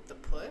wrote The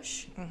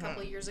Push a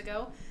couple of years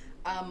ago.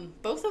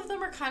 Both of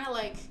them are kind of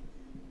like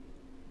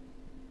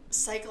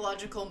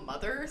psychological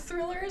mother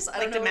thrillers. I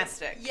don't know.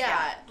 Domestic.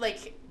 Yeah,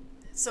 like,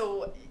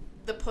 so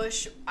The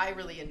Push I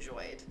really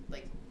enjoyed.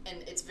 Like,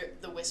 and it's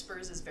The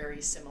Whispers is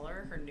very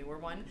similar, her newer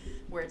one,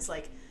 where it's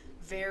like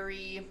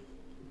very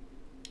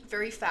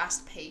very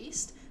fast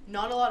paced.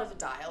 Not a lot of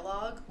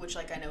dialogue, which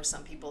like I know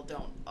some people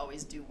don't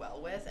always do well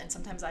with, and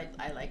sometimes I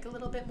like a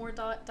little bit more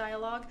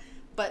dialogue.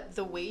 But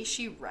the way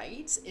she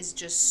writes is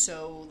just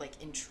so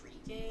like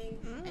intriguing,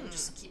 and you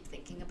just keep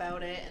thinking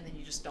about it, and then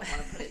you just don't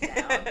want to put it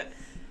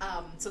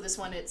down. So this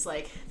one, it's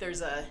like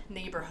there's a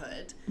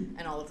neighborhood,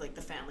 and all of like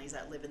the families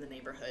that live in the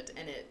neighborhood,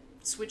 and it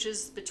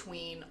switches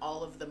between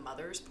all of the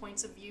mothers'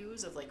 points of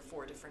views of like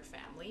 4 different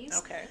families.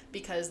 Okay.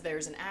 Because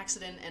there's an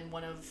accident, and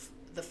one of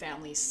the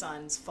family's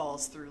sons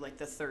falls through like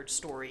the 3rd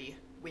story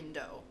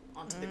window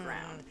onto the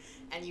ground,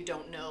 and you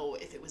don't know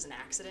if it was an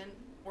accident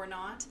or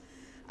not.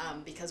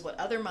 Because what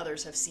other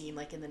mothers have seen,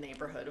 like in the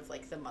neighborhood, of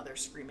like the mother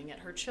screaming at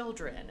her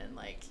children and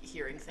like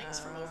hearing things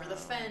from over the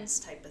fence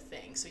type of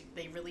thing. So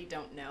they really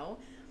don't know,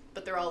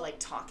 but they're all like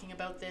talking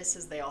about this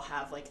as they all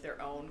have like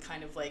their own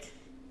kind of like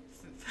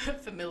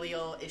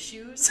familial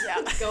issues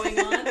going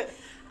on.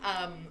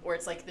 Or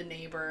it's like the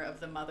neighbor of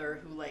the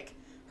mother who like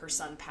her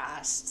son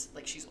passed,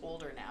 like she's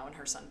older now, and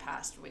her son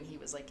passed when he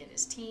was like in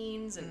his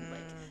teens, and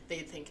like they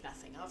think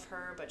nothing of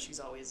her, but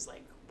she's always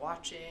like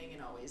watching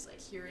and always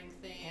like hearing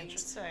things.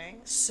 Interesting.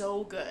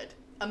 So good.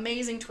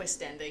 Amazing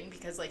twist ending,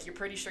 because like you're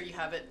pretty sure you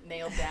have it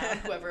nailed down,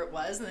 whoever it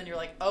was, and then you're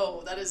like,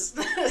 oh, that is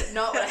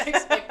not what I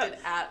expected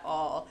at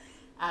all.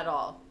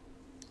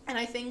 And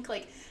I think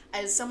like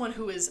as someone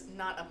who is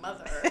not a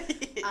mother,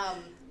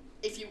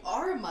 if you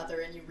are a mother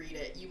and you read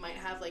it, you might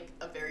have like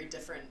a very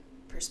different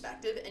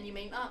perspective, and you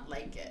may not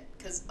like it,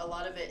 because a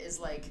lot of it is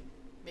like,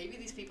 maybe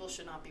these people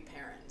should not be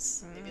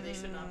parents. Maybe they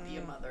should not be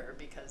a mother,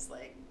 because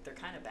like they're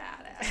kind of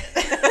bad at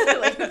it.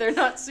 Like they're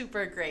not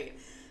super great.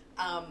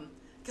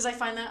 Because I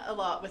find that a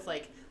lot with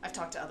like, I've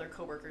talked to other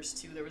coworkers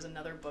too. There was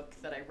another book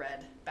that I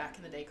read back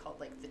in the day called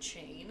like The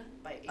Chain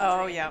by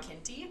Adrienne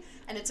McKinty,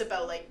 and it's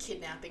about like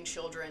kidnapping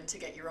children to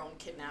get your own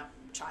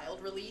kidnapped child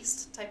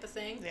released type of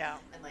thing. Yeah.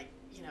 And like,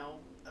 you know,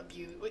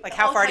 abuse. Like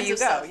how far do you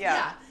go?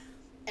 Yeah.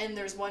 And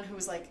there's one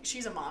who's like,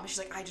 she's a mom, and she's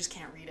like, I just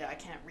can't read it. I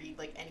can't read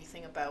like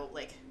anything about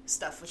like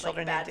stuff with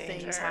children like bad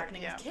things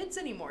happening with kids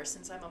anymore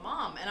since I'm a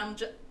mom. And I'm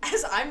just,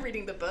 as I'm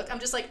reading the book, I'm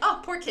just like,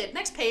 oh, poor kid,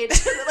 next page.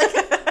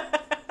 Like,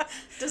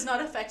 does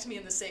not affect me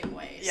in the same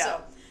way. Yeah.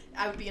 So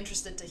I would be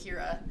interested to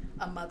hear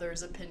a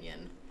mother's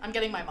opinion. I'm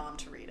getting my mom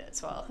to read it,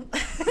 so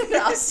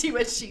I'll see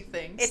what she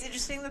thinks. It's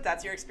interesting that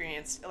that's your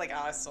experience. Like,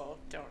 I still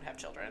don't have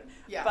children.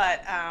 Yeah.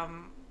 But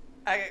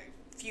a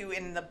few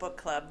in the book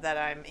club that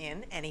I'm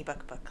in, Any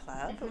Book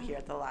Club, here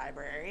at the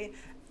library,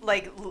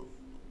 like,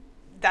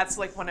 that's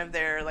like one of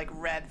their like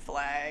red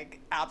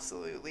flag,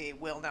 absolutely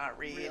will not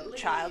read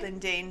child in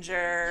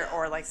danger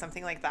or like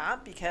something like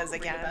that, because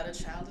again, read about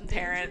a child in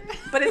parent danger.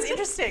 But it's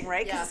interesting,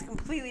 right? Because it's a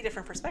completely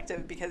different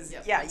perspective, because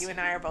you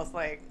and I are both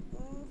like,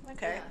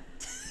 okay.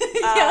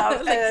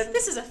 Like,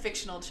 this is a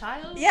fictional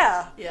child.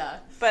 Yeah. Yeah.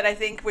 But I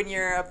think when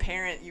you're a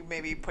parent, you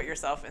maybe put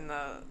yourself in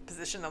the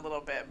position a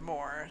little bit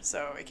more,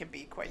 so it can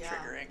be quite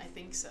triggering. I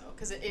think so,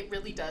 because it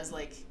really does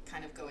like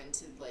kind of go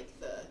into like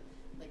the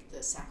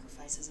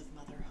sacrifices of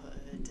motherhood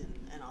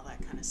and all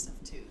that kind of stuff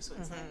too. So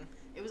it's like,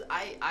 it was,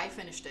 I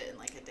finished it in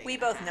like a day. We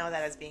both know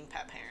that as being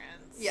pet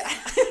parents. Yeah.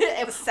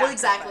 Well,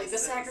 exactly. The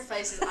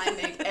sacrifices I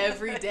make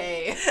every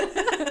day.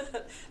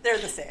 They're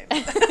the same.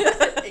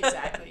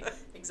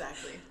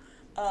 Exactly.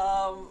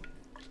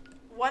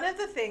 One of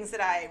the things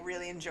that I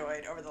really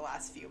enjoyed over the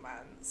last few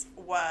months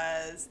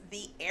was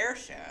the air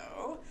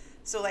show.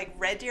 So, like,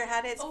 Red Deer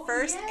had its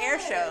first air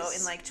show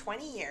in, like,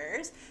 20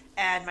 years,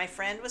 and my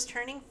friend was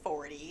turning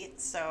 40,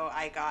 so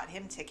I got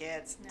him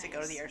tickets to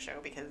go to the air show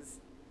because...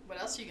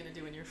 What else are you going to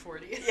do when you're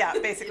 40? Yeah,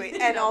 basically.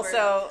 And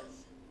also,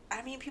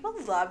 I mean, people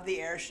love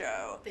the air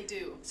show. They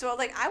do. So,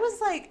 like, I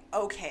was, like,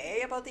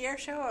 okay about the air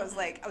show. I was,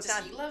 like... Does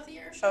he love the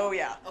air show? Oh,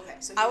 yeah. Okay,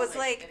 so I was,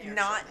 like,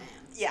 not...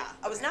 Yeah,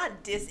 I was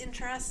not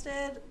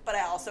disinterested, but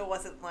I also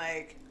wasn't,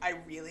 like, I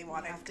really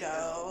want to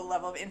go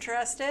level of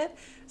interested.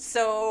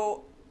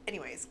 So...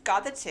 Anyways,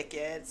 got the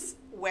tickets,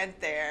 went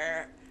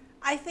there.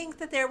 I think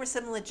that there were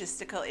some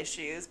logistical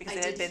issues because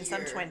it had been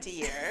some 20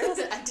 years.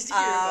 I did hear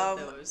about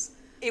those.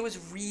 It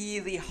was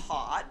really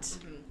hot,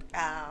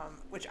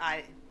 which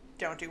I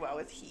don't do well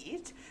with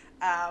heat,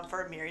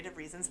 for a myriad of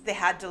reasons. They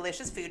had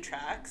delicious food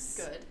trucks.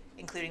 Good.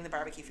 Including the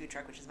barbecue food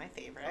truck, which is my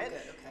favorite. Oh,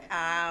 good,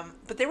 okay.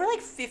 But there were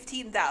like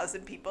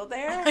 15,000 people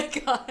there. Oh my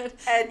God.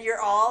 And you're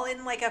all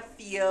in like a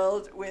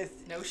field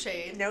with... No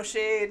shade,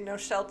 no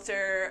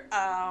shelter.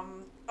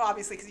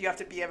 Obviously, because you have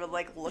to be able to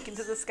like look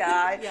into the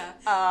sky.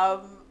 Yeah.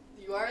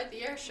 You are at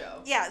the air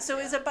show. Yeah, so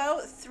it was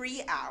about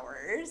 3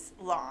 hours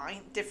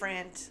long,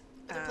 different...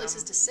 Are there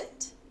places to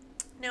sit?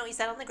 No, you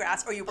sat on the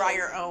grass, or you brought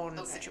your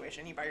own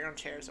situation. You brought your own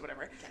chairs or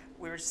whatever. Okay.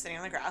 We were just sitting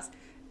on the grass.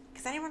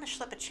 Because I didn't want to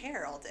schlep a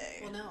chair all day.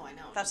 Well, no, I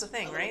know. That's the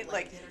thing, right?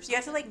 Like, you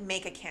have to, like,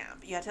 make a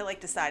camp. You have to,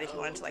 like, decide if you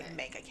wanted to, like,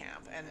 make a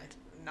camp. And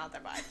not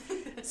that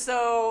vibe.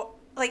 So,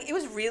 like, it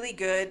was really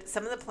good.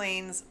 Some of the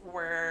planes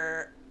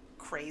were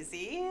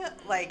crazy.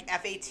 Like,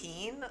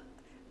 F-18.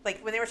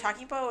 Like, when they were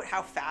talking about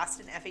how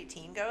fast an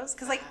F-18 goes.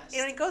 Because, like,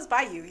 when it goes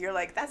by you, you're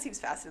like, that seems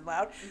fast and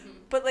loud.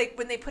 But, like,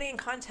 when they put it in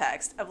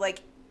context of,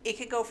 like, it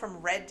could go from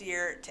Red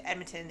Deer to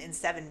Edmonton in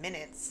 7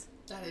 minutes.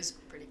 That is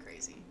pretty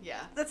crazy.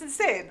 Yeah. That's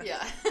insane.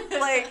 Yeah.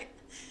 Like,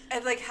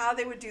 and like how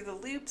they would do the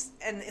loops,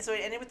 and so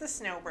it ended with the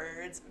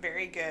snowbirds.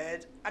 Very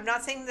good. I'm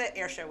not saying the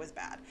air show was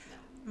bad. No.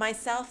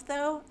 Myself,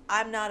 though,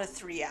 I'm not a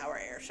 3-hour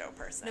air show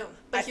person. No,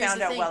 but I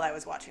found out while I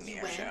was watching the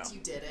air show. You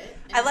did it.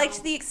 I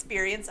liked the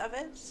experience of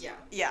it. Yeah.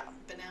 Yeah.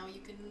 But now you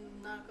can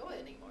not go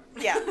anymore.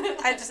 Yeah.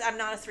 I'm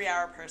not a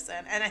 3-hour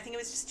person, and I think it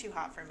was just too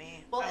hot for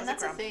me. Well, and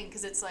that's the thing,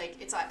 because it's like,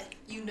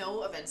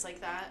 events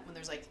like that, when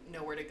there's like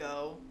nowhere to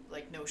go,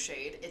 like no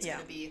shade, it's going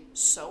to be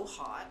so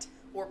hot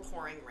or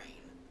pouring rain.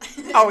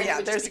 Oh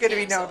yeah, there's going to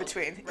be no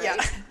between. Right?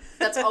 Yeah.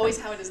 That's always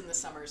how it is in the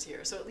summers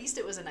here. So at least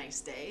it was a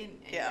nice day, and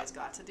yeah. you guys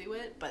got to do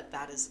it, but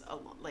that is,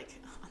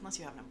 unless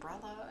you have an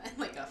umbrella and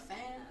like a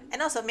fan.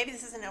 And also, maybe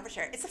this is an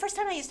overshare. It's the first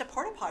time I used a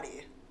porta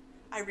potty.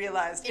 I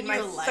realized in my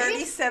life?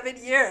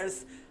 37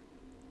 years.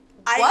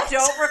 What?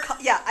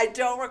 I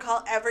don't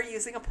recall ever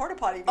using a porta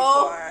potty before.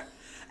 Oh.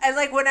 And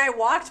like when I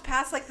walked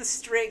past like the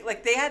string,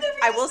 like they had,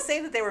 I will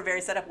say that they were very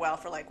set up well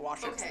for like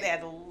washrooms. Okay. They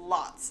had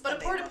lots. But a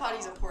porta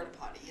potty's a porta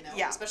potty, you know?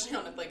 Yeah. Especially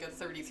on like a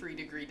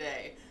 33-degree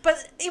day. But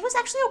it was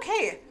actually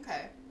okay.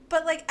 Okay.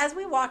 But like as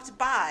we walked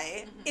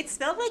by, it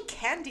smelled like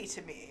candy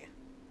to me.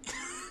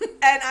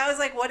 And I was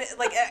like, what?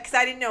 Like, because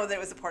I didn't know that it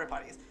was the porta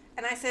potties.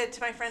 And I said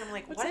to my friend, I'm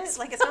like, what is,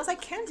 like, it smells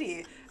like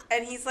candy.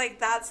 And he's like,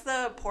 that's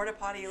the porta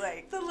potty,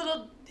 like, the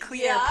little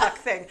clear puck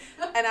thing.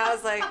 And I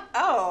was like,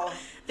 oh.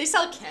 They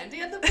sell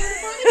candy at the porta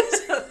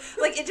potties?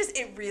 Like,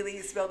 it really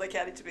smelled like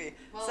candy to me.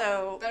 Well,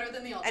 so, better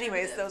than the alternative.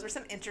 Anyways, those were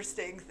some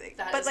interesting things.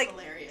 That but, is like,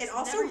 hilarious. It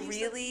also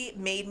really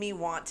made me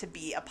want to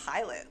be a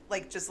pilot.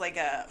 Like, just like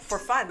for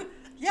fun.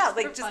 Yeah,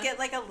 like just get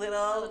like a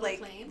little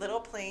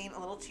plane, a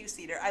little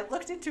 2-seater. I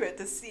looked into it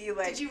to see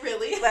like. Did you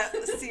really?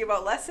 To see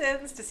about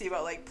lessons, to see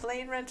about like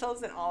plane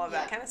rentals and all of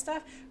that kind of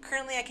stuff.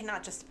 Currently, I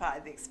cannot justify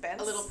the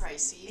expense. A little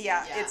pricey.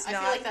 Yeah, it's not. I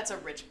feel like that's a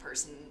rich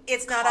person.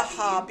 It's not a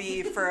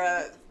hobby for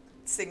a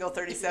single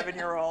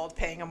 37-year-old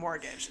paying a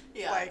mortgage.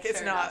 Yeah, like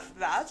it's not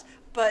that.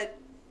 But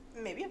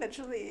maybe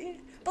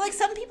eventually. But like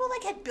some people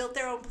like had built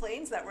their own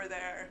planes that were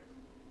there.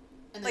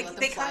 And they let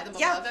them fly them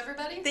above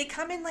everybody. They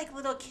come in like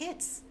little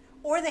kits.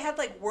 Or they had,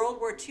 like, World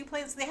War II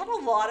planes. They had a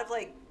lot of,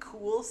 like,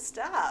 cool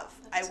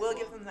stuff. I will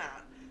give them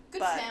that.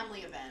 Good family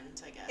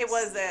event, I guess. It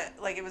was,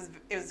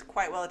 it was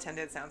quite well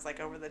attended, it sounds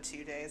like, over the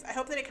 2 days. I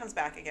hope that it comes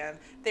back again.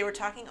 They were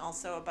talking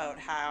also about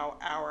how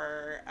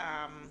our,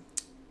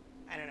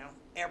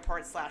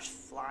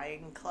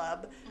 airport/flying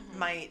club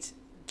might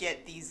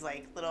get these,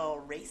 like, little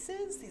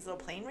races, these little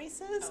plane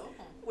races,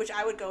 which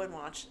I would go and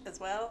watch as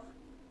well.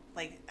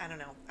 Like, I don't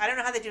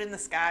know how they do it in the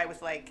sky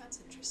with, like, that's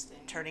interesting.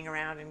 Turning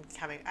around and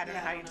coming. I don't know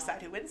how you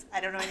decide who wins.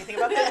 I don't know anything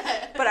about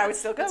that, but I would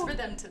still go. It's for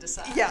them to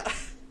decide. Yeah.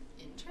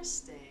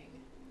 Interesting.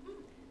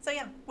 So,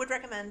 yeah, would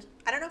recommend.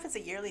 I don't know if it's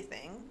a yearly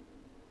thing,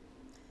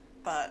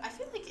 but. I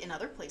feel like in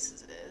other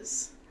places it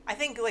is. I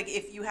think, like,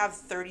 if you have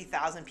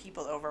 30,000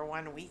 people over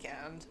one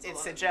weekend, it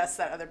suggests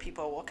that other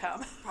people will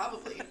come.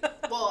 Probably.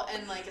 Well,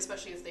 and, like,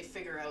 especially if they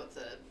figure out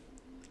the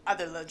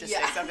other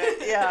logistics of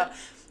it. Yeah.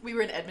 We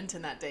were in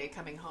Edmonton that day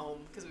coming home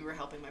because we were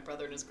helping my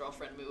brother and his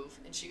girlfriend move,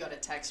 and she got a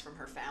text from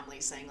her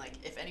family saying, like,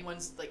 if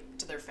anyone's, like,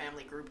 to their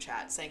family group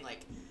chat saying,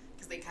 like,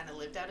 because they kind of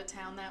lived out of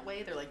town that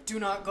way, they're like,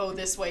 do not go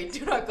this way,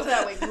 do not go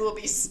that way, you will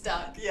be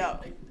stuck. Yeah.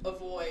 Like,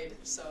 avoid.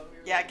 So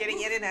we were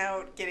getting in and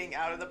out, getting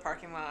out of the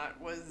parking lot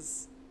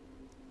was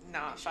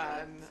not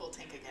fun. Full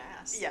tank of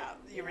gas. Yeah,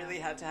 you really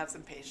had to have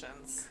some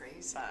patience.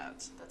 Crazy.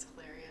 But that's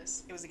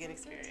hilarious. It was a good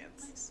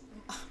experience. Nice.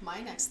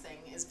 My next thing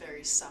is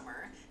very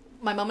summer.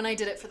 My mom and I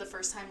did it for the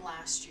first time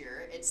last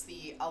year. It's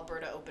the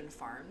Alberta Open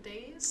Farm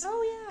Days.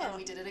 Oh, yeah. And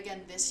we did it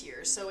again this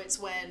year. So it's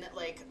when,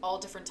 like, all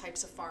different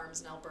types of farms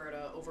in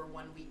Alberta over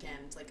one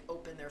weekend, like,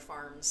 open their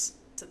farms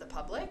to the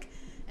public.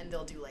 And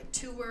they'll do, like,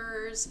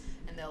 tours,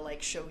 and they'll,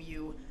 like, show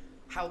you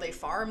how they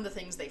farm the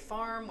things they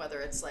farm,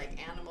 whether it's, like,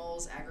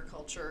 animals,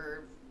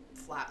 agriculture,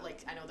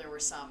 like, I know there were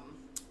some,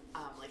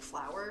 like,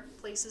 flower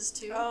places,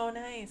 too. Oh,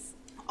 nice.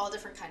 All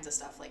different kinds of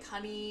stuff, like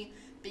honey,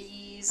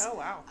 bees. Oh,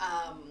 wow.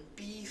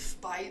 Beef,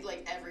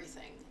 like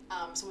everything.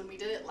 So when we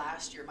did it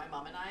last year, my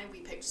mom and I, we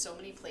picked so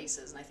many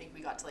places, and I think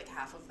we got to like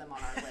half of them on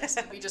our list.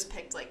 And we just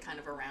picked like kind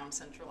of around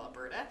central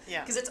Alberta.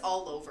 Yeah. Because it's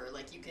all over.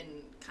 Like you can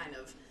kind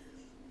of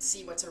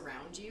see what's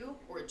around you,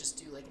 or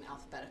just do like an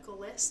alphabetical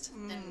list.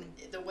 And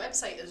the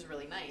website is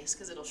really nice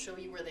because it'll show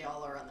you where they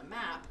all are on the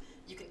map.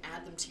 You can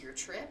add them to your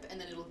trip,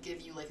 and then it'll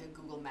give you like a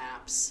Google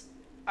Maps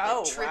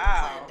trip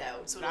planned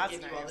out. So it'll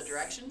give you all the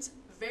directions.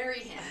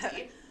 Very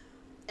handy.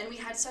 And we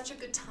had such a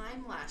good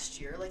time last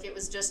year. Like, it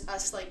was just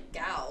us, like,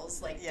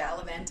 gals, like,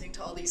 gallivanting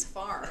to all these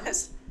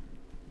farms.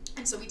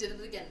 And so we did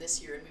it again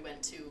this year, and we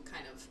went to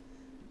kind of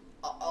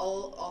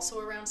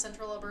also around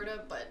central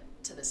Alberta, but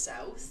to the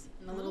south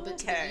and a little bit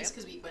to the east,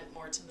 because we went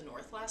more to the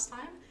north last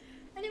time.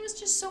 And it was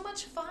just so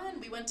much fun.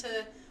 We went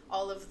to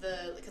all of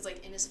the, because,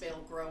 like,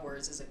 Innisfail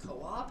Growers is a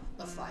co-op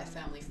of 5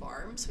 family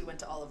farms. We went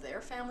to all of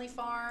their family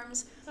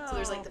farms. So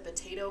there's, like, the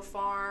potato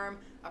farm,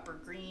 Upper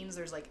Greens,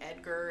 there's, like,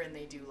 Edgar, and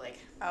they do, like,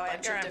 a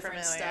bunch of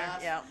different stuff.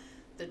 Yeah.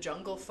 the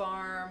Jungle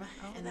Farm,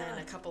 and then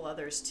a couple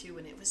others too,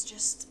 and it was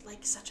just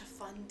like such a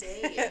fun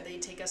day. And they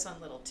take us on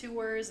little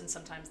tours, and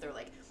sometimes they're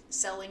like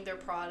selling their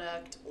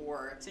product,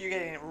 or so you're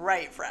getting it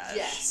right fresh.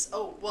 Yes.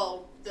 Oh,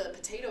 well, the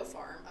potato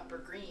farm, Upper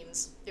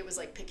Greens, it was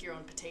like pick your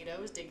own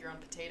potatoes, dig your own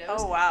potatoes.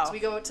 Oh, wow. So we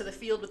go out to the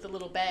field with the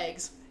little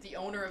bags. The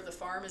owner of the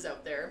farm is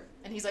out there,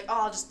 and he's like,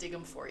 oh, I'll just dig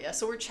them for you.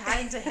 So we're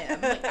chatting to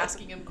him, like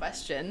asking him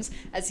questions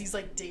as he's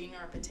like digging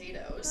our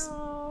potatoes.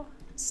 Oh.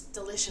 It's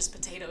delicious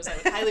potatoes. I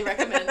would highly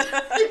recommend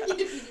if you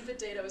need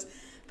potatoes.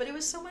 But it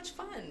was so much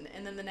fun.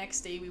 And then the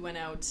next day we went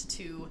out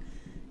to,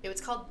 it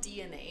was called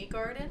DNA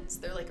Gardens.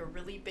 They're like a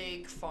really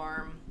big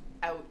farm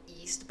out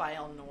east by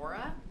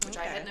Elnora, which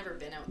I had never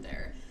been out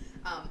there.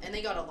 And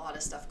they got a lot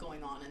of stuff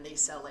going on, and they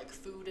sell like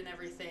food and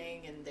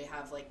everything, and they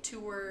have like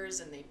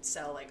tours, and they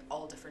sell like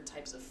all different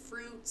types of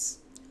fruits,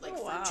 like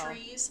fruit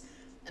trees,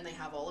 and they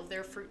have all of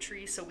their fruit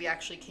trees. So we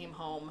actually came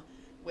home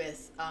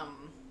with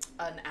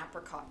an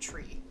apricot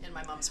tree in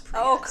my mom's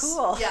Prius. Oh,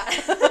 cool. Yeah,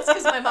 it's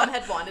because my mom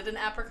had wanted an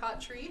apricot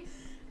tree,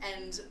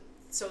 and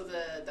so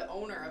the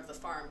owner of the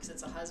farm, because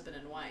it's a husband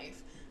and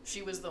wife,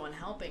 she was the one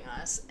helping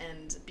us,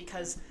 and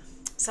because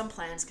some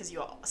plants, because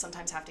you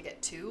sometimes have to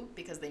get two,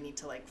 because they need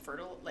to like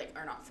pollinate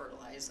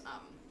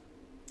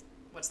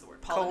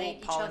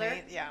each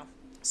other. Yeah.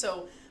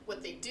 So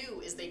what they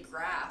do is they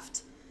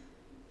graft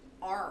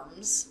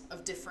arms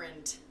of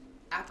different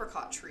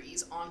apricot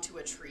trees onto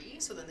a tree,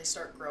 so then they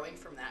start growing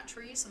from that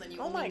tree, so then you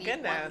only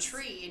need one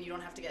tree and you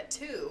don't have to get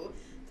two.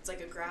 It's like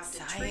a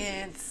grafted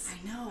Science. tree.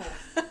 I know.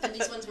 And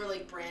these ones were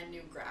like brand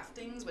new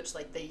graftings, which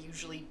like they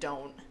usually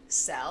don't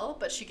sell,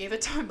 but she gave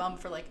it to my mom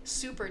for like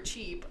super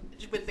cheap,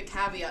 with the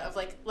caveat of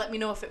like, let me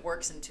know if it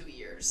works in 2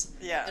 years.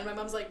 Yeah. And my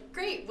mom's like,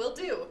 great, will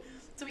do.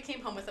 So we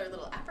came home with our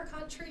little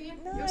apricot tree.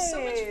 Nice. It was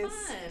so much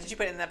fun. Did you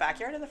put it in the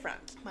backyard or the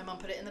front? My mom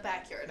put it in the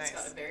backyard. Nice.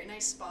 It's got a very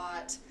nice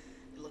spot.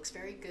 It looks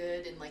very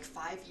good. In like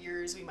 5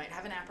 years, we might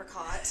have an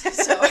apricot,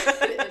 so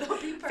it'll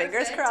be perfect.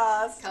 Fingers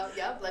crossed.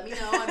 Yep, let me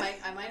know.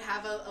 I might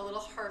have a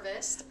little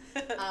harvest.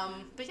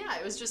 But yeah,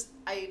 it was just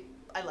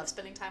I love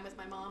spending time with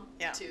my mom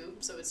too.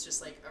 So it's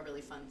just like a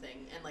really fun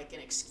thing, and like an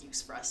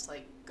excuse for us to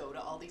like go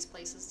to all these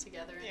places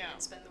together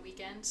and spend the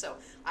weekend. So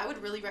I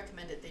would really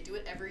recommend it. They do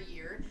it every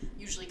year,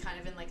 usually kind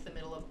of in like the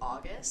middle of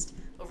August,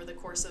 over the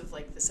course of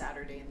like the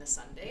Saturday and the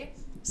Sunday.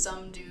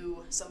 Some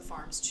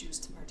farms choose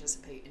to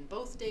participate in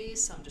both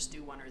days. Some just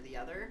do one or the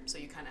other. So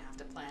you kind of have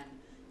to plan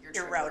your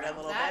trip route around a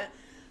little that. bit.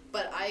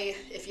 But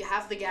if you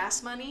have the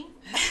gas money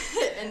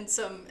and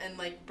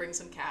like bring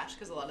some cash,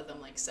 because a lot of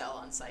them like sell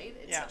on site,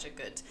 it's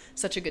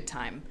such a good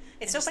time.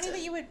 It's so funny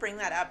that you would bring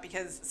that up,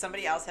 because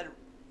somebody else had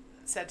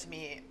said to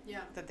me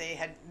that they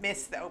had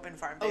missed the open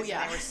farm days,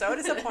 and they were so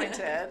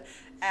disappointed.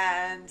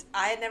 And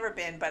I had never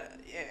been, but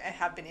I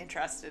have been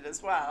interested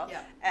as well.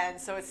 Yeah. And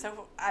so it's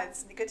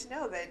good to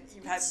know that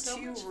you've had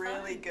two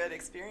really good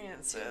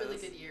experiences. 2 really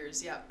good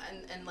years, yeah.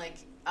 And like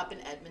up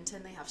in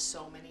Edmonton, they have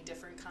so many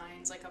different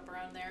kinds like up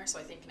around there. So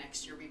I think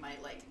next year we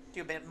might like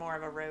do a bit more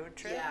of a road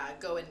trip. Yeah,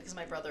 go in, because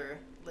my brother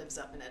lives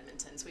up in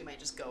Edmonton, so we might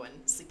just go and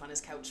sleep on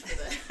his couch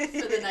for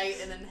the night,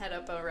 and then head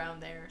up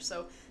around there.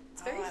 So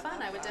it's very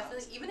fun. I would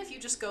definitely, even if you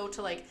just go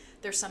to like,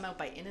 there's some out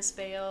by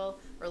Innisfail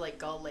or like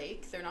Gull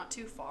Lake, they're not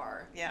too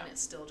far. Yeah. And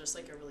it's still just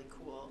like a really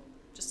cool,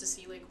 just to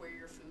see like where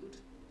your food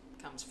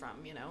comes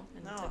from, you know,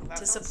 and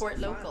to support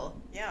local.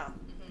 Fun. Yeah.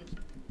 Mm-hmm.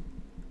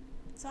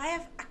 So I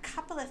have a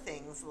couple of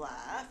things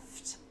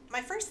left.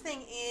 My first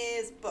thing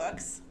is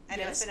books. I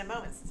know it's been a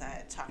moment since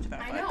I talked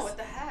about books. I know, what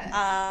the heck?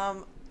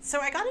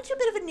 So I got into a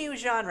bit of a new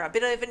genre, a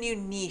bit of a new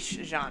niche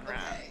genre,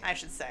 I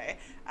should say.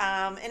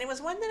 And it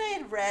was one that I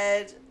had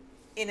read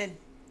in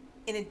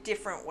a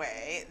different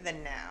way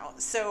than now.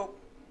 So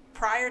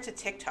prior to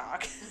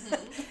TikTok,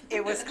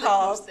 it was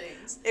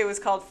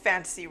called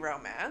fantasy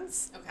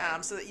romance.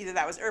 Okay. So either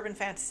that was urban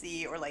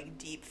fantasy or like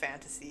deep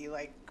fantasy,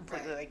 like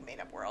completely like made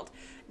up world.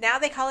 Now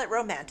they call it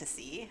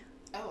romantasy.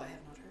 Oh, I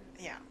have not heard of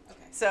it. Yeah. Okay.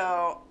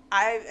 So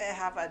I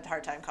have a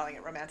hard time calling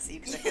it romantasy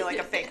because I feel like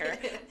a faker.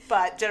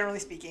 But generally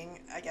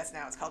speaking, I guess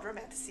now it's called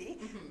romantasy.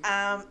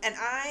 Mm-hmm. And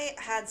I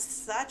had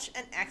such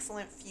an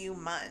excellent few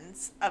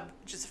months of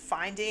just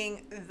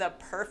finding the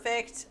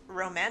perfect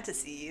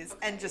romantasies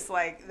and just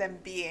like them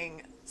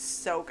being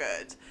so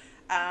good.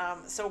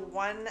 So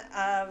one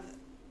of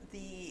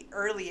the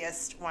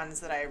earliest ones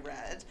that I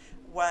read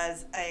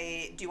was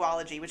a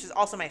duology, which is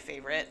also my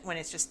favorite, when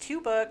it's just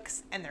 2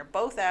 books and they're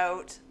both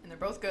out. And they're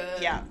both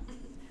good. Yeah.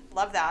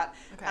 Love that.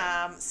 Okay.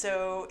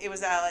 So it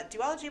was a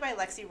duology by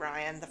Lexi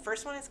Ryan. The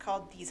first one is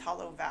called These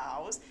Hollow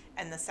Vows,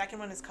 and the second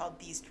one is called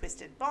These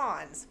Twisted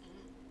Bonds.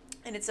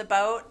 Mm-hmm. And it's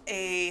about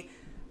a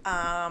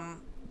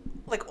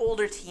like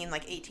older teen,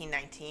 like 18,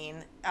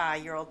 19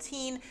 year old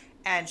teen,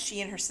 and she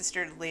and her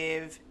sister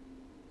live,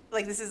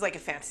 like this is like a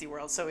fantasy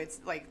world, so it's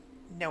like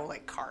no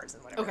like cars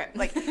and whatever. Okay.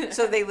 Like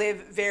so they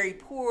live very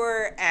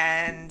poor,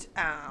 and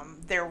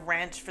their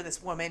rent for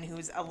this woman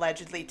who's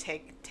allegedly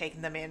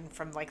taken them in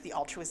from like the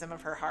altruism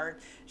of her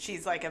heart.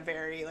 She's like a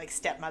very like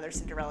stepmother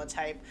Cinderella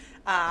type.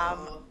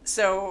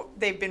 So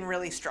they've been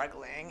really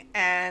struggling,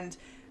 and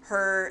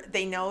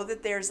they know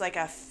that there's like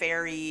a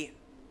fairy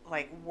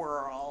like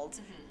world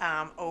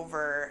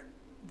over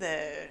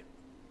the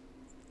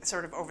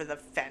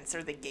fence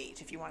or the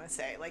gate, if you want to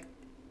say, like,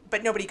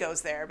 but nobody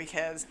goes there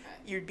because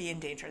you'd be in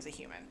danger as a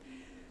human.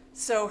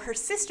 So her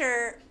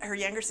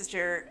younger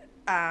sister,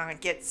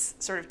 gets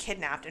sort of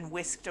kidnapped and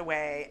whisked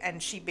away,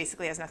 and she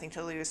basically has nothing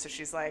to lose. So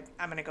she's like,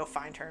 I'm going to go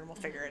find her and we'll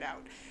figure it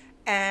out.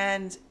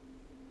 And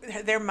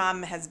their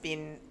mom has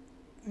been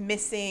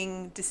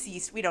missing,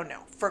 deceased, we don't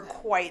know, for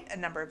quite a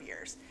number of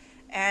years.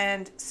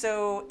 And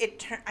so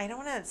I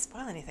don't want to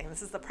spoil anything.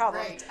 This is the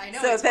problem. Right, I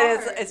know. So it's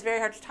hard. it's very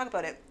hard to talk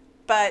about it.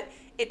 But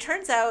it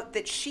turns out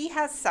that she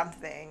has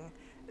something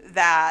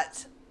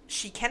that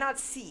she cannot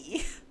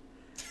see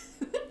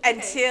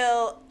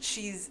until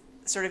she's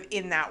sort of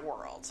in that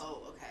world.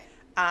 Oh, okay.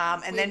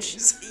 And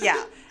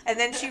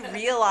then she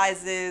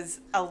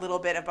realizes a little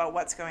bit about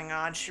what's going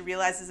on. She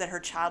realizes that her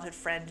childhood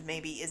friend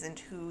maybe isn't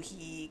who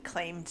he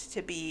claimed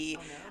to be.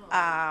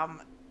 Oh, no.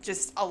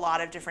 Just a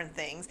lot of different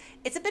things.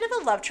 It's a bit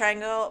of a love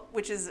triangle,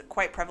 which is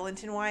quite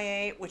prevalent in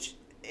YA, which,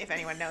 if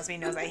anyone knows me,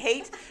 knows I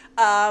hate.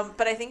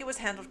 But I think it was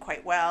handled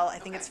quite well. I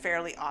think it's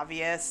fairly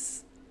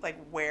obvious,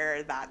 like,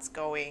 where that's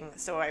going.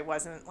 So I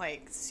wasn't,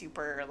 like,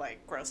 super,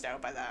 like, grossed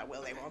out by that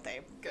will they, won't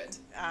they Good.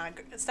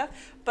 Stuff.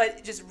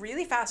 But just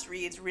really fast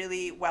reads,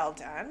 really well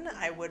done.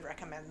 I would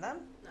recommend them.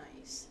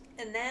 Nice.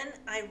 And then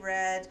I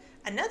read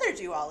another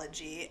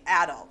duology,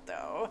 adult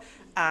though.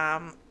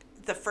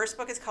 The first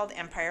book is called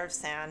Empire of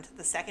Sand.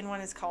 The second one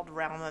is called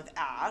Realm of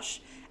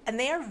Ash. And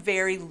they are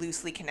very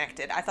loosely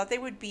connected. I thought they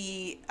would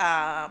be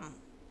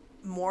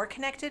more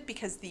connected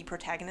because the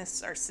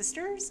protagonists are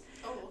sisters.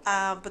 Oh,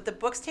 okay. But the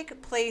books take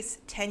place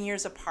 10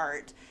 years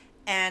apart.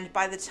 And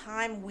by the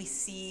time we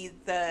see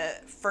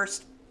the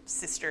first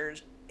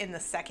sisters in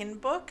the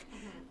second book,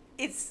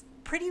 it's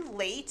pretty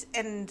late.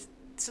 And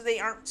so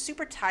they aren't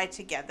super tied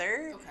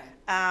together.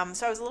 Okay.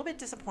 So I was a little bit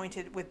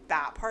disappointed with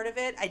that part of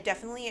it. I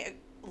definitely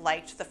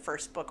liked the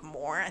first book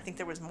more. I think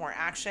there was more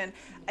action.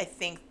 I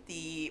think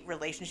the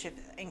relationship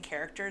and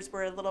characters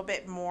were a little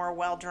bit more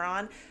well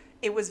drawn.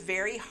 It was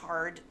very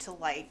hard to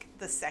like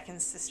the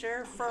second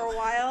sister for a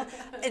while,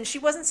 and she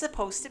wasn't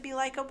supposed to be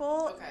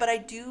likable, but I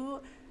do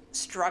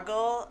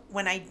struggle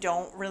when I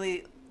don't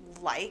really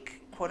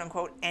like, quote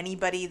unquote,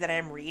 anybody that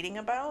I'm reading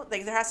about.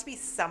 Like, there has to be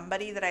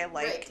somebody that I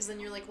like. Right, because then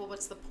you're like, well,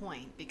 what's the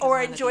point? Because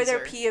or enjoy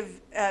their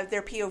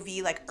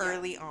POV like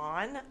early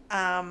on.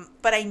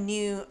 But I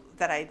knew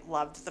that I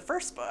loved the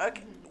first book.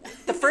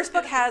 The first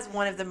book has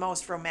one of the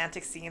most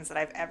romantic scenes that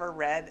I've ever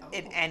read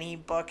in any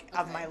book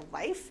of my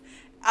life,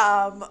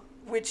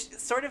 which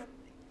sort of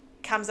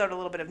comes out a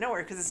little bit of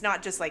nowhere because it's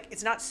not just like,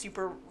 it's not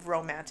super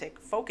romantic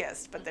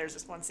focused, but there's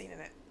this one scene in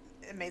it.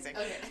 Amazing.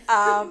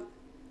 Okay.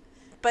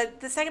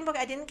 But the second book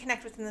I didn't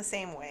connect with in the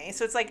same way.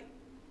 So it's like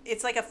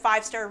a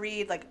 5-star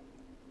read, like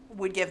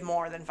would give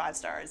more than 5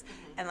 stars,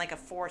 and like a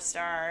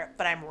 4-star,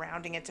 but I'm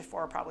rounding it to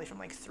 4 probably from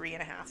like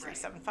 3.5,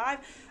 3.75.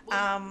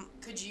 Well,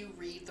 could you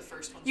read the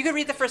first one? You could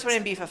read the first one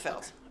and be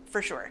fulfilled,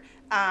 for sure.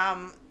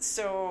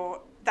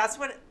 So that's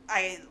what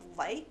I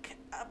like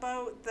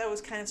about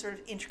those kind of sort of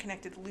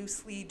interconnected,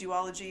 loosely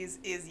duologies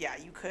is,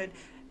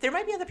 there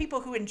might be other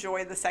people who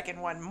enjoy the second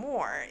one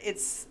more.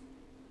 It's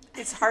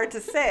hard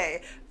to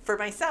say. For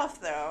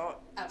myself, though,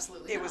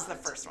 absolutely, it was the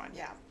first one.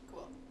 Yeah.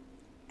 Cool.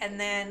 And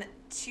then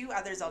 2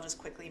 others I'll just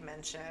quickly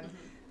mention,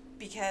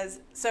 because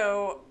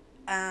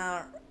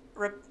Rebecca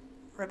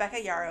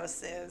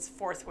Yaros's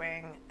Fourth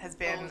Wing has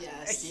been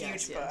a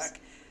huge book,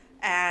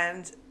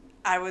 and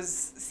I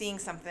was seeing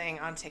something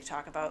on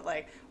TikTok about,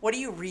 like, what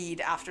do you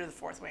read after the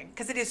Fourth Wing?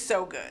 Because it is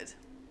so good.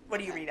 What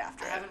do you read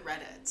after it? I haven't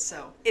read it,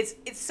 so. It's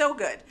so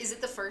good. Is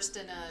it the first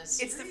in a series?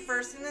 It's the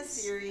first in the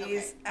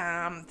series.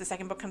 Okay. The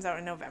second book comes out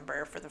in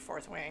November for the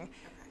Fourth Wing. Okay.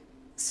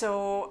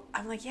 So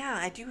I'm like, yeah,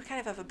 I do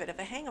kind of have a bit of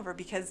a hangover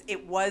because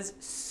it was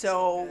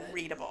so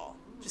readable.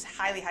 Just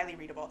highly, highly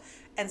readable.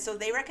 And so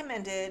they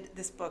recommended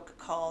this book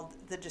called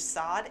The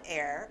Jasad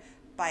Heir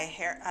by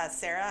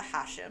Sarah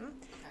Hashem.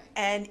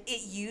 And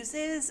it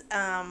uses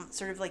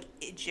sort of like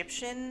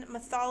Egyptian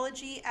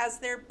mythology as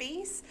their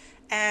base.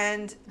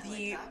 And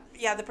the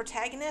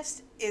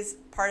protagonist is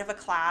part of a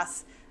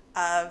class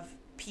of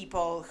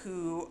people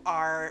who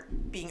are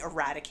being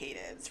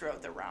eradicated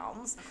throughout the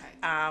realms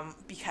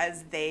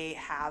because they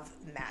have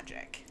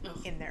magic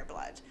in their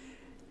blood.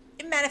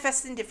 It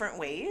manifests in different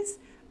ways.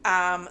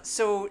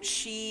 So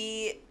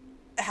she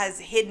has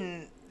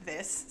hidden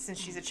this since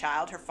she's a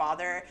child. Her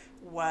father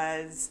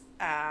was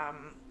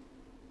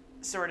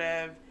sort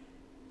of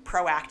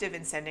proactive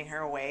in sending her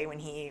away when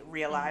he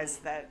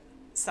realized that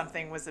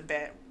something was a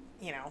bit,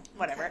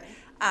 whatever.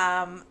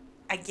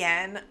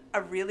 Again,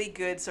 a really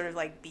good sort of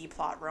like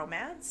B-plot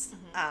romance,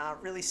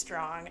 really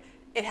strong.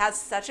 It has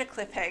such a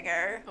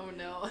cliffhanger. Oh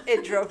no.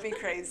 It drove me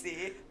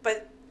crazy,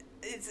 but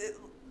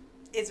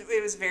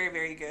it was very,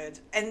 very good.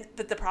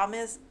 But the problem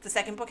is the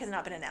second book has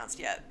not been announced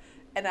yet,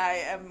 and I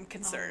am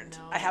concerned.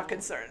 Oh, no. I have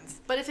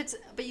concerns. But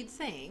you'd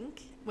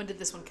think, when did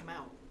this one come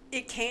out?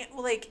 It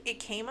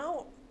came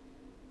out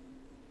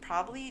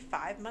probably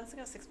 5 months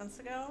ago, 6 months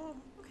ago.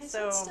 Okay.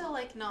 So it's still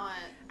like not.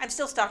 I'm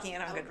still stocking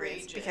it on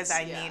outrageous, Goodreads because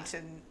I need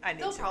to.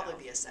 There'll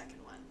probably be a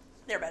second one.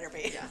 There better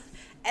be. Yeah.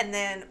 And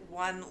then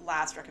one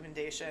last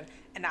recommendation,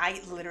 and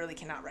I literally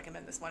cannot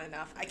recommend this one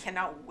enough. I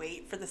cannot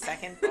wait for the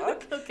second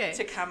book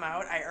to come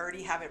out. I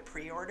already have it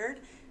pre-ordered.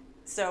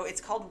 So it's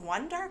called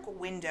One Dark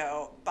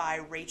Window by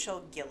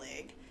Rachel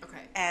Gillig.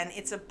 Okay. And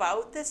it's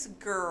about this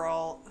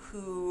girl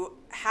who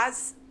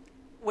has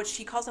what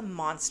she calls a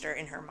monster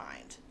in her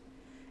mind.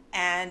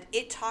 And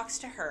it talks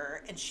to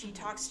her, and she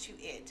talks to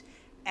it.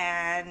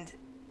 And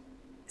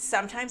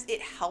sometimes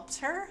it helps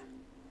her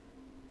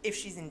if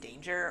she's in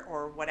danger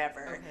or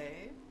whatever.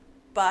 Okay.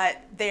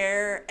 But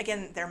their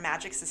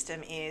magic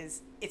system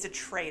it's a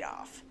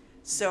trade-off.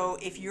 So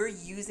if you're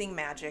using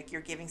magic,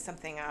 you're giving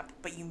something up,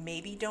 but you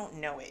maybe don't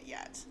know it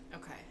yet.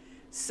 Okay.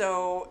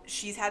 So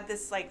she's had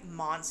this like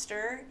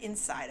monster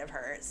inside of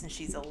her since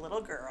she's a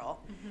little girl,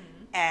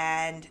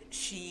 and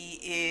she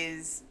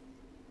is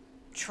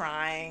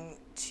trying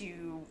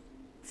to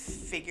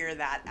figure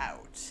that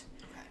out.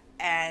 Okay.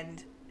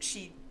 And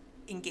she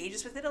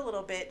engages with it a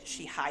little bit.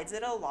 She hides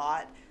it a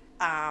lot.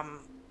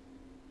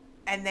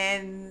 And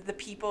then the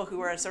people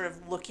who are sort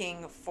of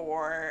looking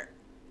for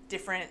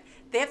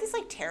they have this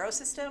like tarot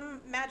system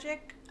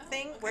magic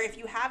thing where if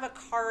you have a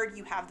card,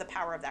 you have the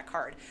power of that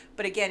card.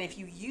 But again, if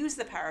you use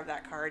the power of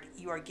that card,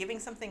 you are giving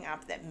something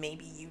up that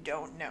maybe you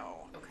don't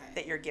know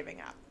that you're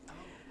giving up. Oh, okay.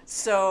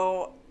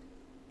 So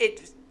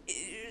it's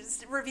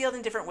revealed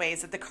in different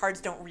ways that the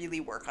cards don't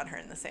really work on her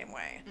in the same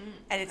way.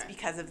 And it's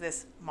because of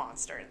this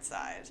monster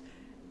inside.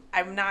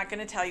 I'm not going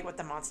to tell you what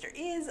the monster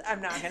is.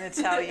 I'm not going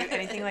to tell you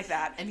anything like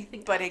that.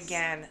 But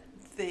again,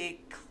 the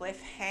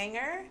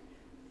cliffhanger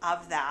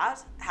of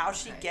that, how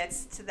she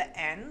gets to the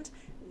end,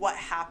 what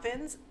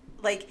happens.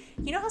 Like,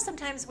 you know how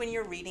sometimes when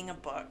you're reading a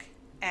book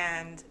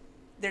and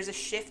there's a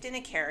shift in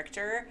a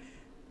character,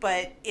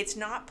 but it's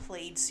not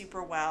played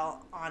super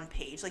well on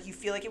page. Like, you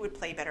feel like it would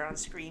play better on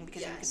screen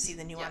because you can see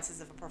the nuances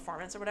of a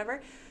performance or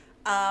whatever.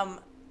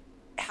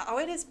 How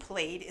it is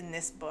played in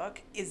this book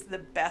is the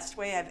best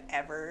way I've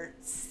ever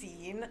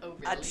seen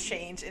a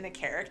change in a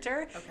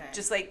character. Okay.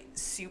 Just, like,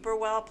 super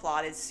well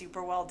plotted,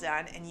 super well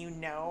done, and you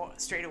know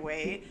straight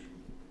away,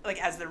 like,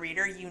 as the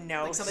reader, you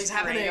know like something's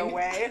straight happening.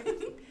 away.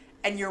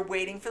 And you're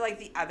waiting for, like,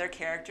 the other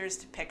characters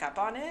to pick up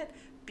on it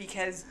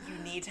because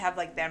you need to have,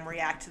 like, them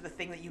react to the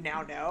thing that you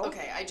now know.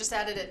 Okay, I just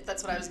added it.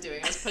 That's what I was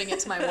doing. I was putting it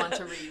to my want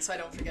to read so I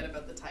don't forget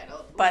about the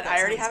title. But I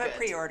already have it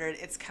pre-ordered.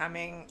 It's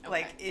coming,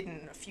 like,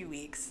 in a few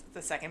weeks,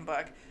 the second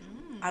book.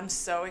 I'm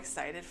so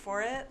excited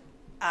for it.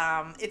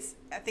 I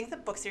think the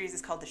book series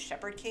is called The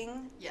Shepherd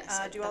King duology.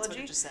 That's what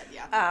it just said,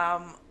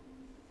 yeah.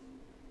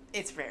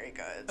 It's very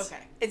good.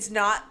 Okay. It's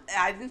not,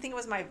 I didn't think it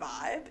was my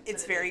vibe.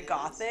 It's very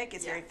gothic.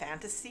 It's very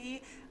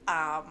fantasy.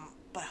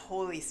 But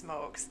holy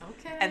smokes.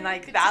 Okay. And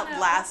like that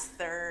last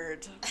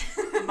third,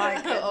 my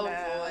goodness. Oh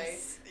boy.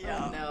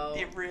 Yeah. Oh no.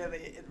 It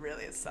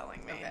really is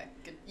selling me. Okay.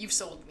 Good. You've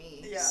sold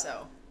me. Yeah.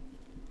 So.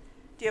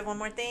 Do you have one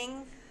more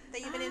thing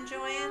that you've been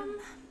enjoying?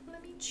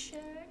 Let me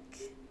check.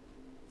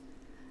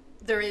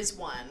 There is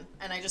one,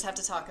 and I just have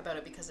to talk about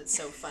it because it's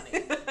so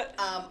funny.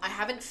 I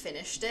haven't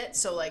finished it,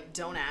 so like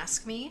don't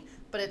ask me,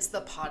 but it's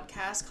the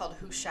podcast called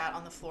Who Shat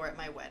on the Floor at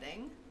My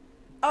Wedding.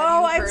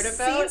 I've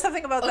seen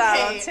something about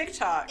that on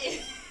TikTok.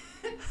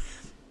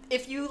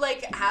 If you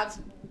like have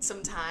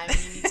some time and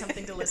you need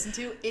something to listen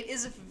to, it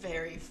is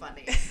very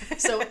funny.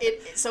 So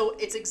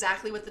it's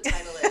exactly what the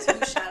title is.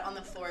 Who Shat on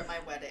the Floor at My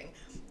Wedding.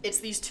 It's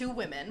these two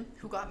women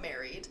who got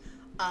married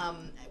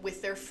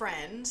with their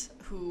friend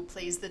who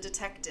plays the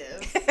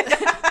detective,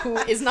 who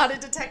is not a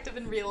detective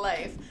in real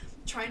life,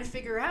 trying to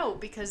figure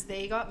out because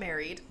they got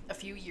married a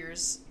few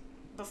years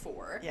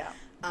before. Yeah.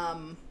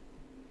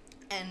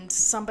 And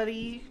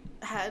somebody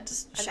had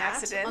an shat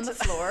accident on the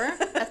floor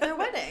at their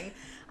wedding.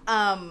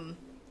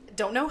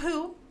 Don't know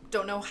who,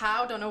 don't know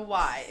how, don't know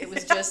why. It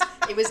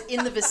was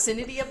in the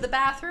vicinity of the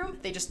bathroom.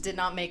 They just did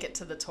not make it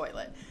to the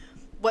toilet.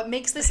 What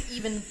makes this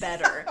even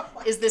better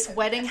is this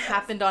wedding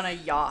happened on a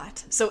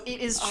yacht. So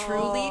it is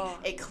truly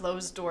a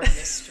closed door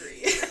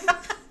mystery.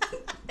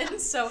 And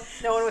so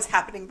no one was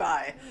happening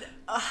by.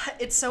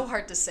 It's so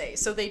hard to say.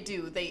 So they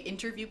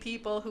interview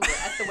people who were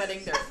at the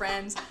wedding, their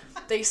friends.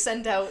 They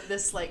send out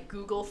this like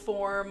Google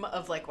form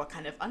of like what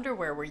kind of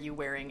underwear were you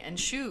wearing and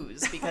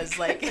shoes because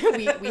like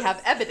we have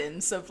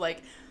evidence of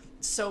like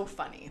so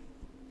funny.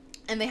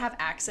 And they have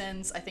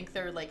accents. I think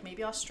they're like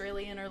maybe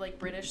Australian or like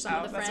British, some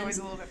of the friends. That's always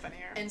a little bit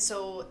funnier. And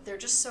so they're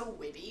just so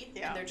witty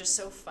and they're just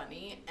so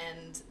funny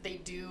and they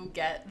do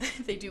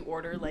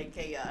order like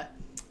a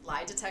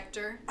lie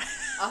detector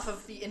off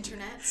of the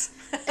internet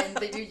and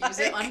they do use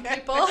it on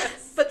people.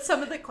 But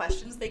some of the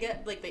questions they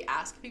get, like they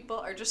ask people,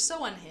 are just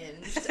so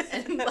unhinged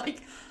and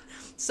like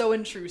so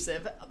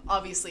intrusive.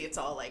 Obviously it's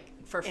all like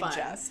for fun. In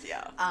jest,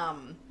 yeah.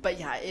 But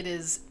yeah, it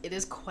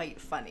is quite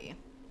funny.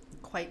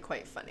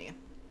 Quite funny.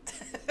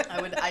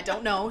 I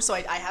don't know, so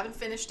I haven't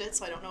finished it,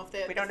 so I don't know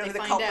if we don't know who the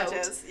culprit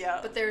is. Yeah.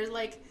 But they're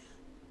like,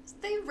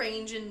 they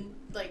range in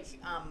like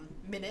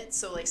minutes,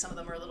 so like some of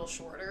them are a little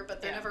shorter,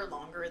 but they're never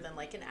longer than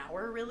like an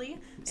hour really.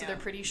 So they're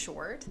pretty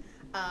short.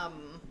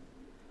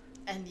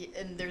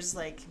 And there's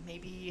like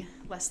maybe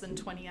less than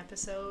 20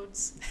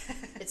 episodes.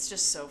 It's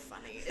just so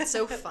funny. It's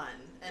so fun.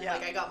 And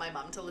like I got my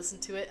mom to listen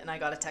to it, and I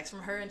got a text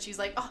from her, and she's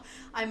like, "Oh,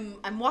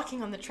 I'm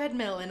walking on the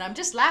treadmill, and I'm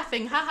just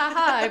laughing. Ha ha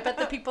ha! I bet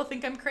the people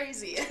think I'm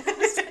crazy."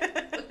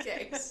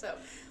 Okay, so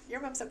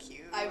your mom's so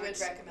cute. I would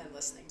recommend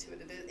listening to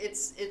it.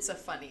 It's a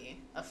funny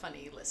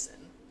listen.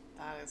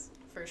 That is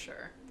for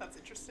sure. That's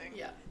interesting.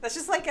 Yeah. That's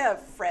just like a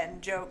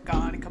friend joke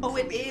gone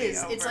completely. Oh, it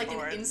is. It's like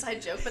an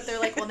inside joke, but they're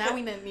like, well, now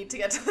we need to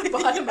get to the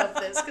bottom of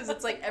this, because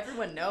it's like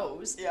everyone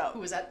knows who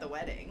was at the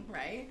wedding,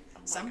 right? Oh,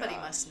 somebody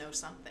must know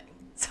something.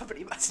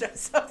 Somebody must know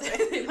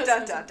something.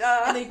 Dun, dun,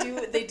 dun.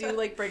 And they do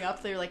like bring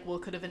up, they're like, well,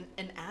 could have an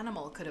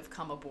animal could have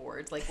come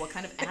aboard. Like, what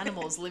kind of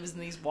animals lives in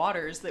these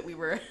waters that we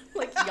were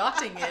like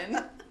yachting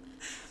in?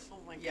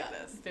 Yeah,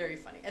 very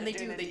funny. And they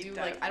do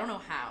like, I don't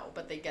know how,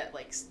 but they get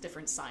like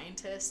different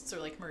scientists or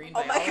like marine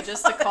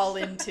biologists to call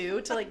in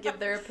too to like give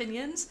their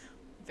opinions.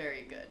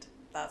 Very good.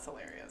 That's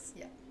hilarious.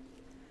 Yeah.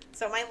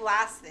 So my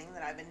last thing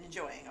that I've been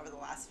enjoying over the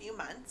last few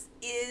months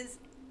is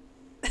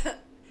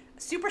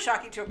super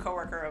shocking to a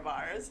coworker of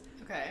ours.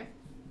 Okay.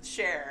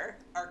 Cher,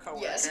 our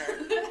coworker, yes.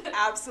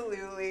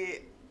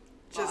 absolutely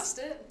just lost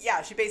it.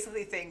 Yeah, she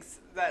basically thinks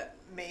that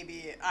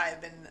maybe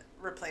I've been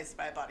replaced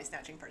by a body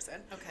snatching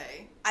person.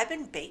 Okay. I've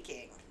been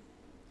baking.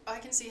 Oh, I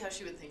can see how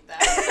she would think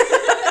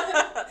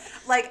that.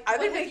 Like, I've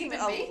been baking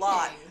a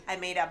lot. I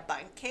made a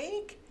bundt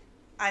cake.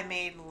 I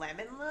made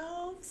lemon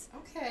loaves.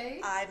 Okay.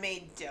 I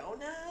made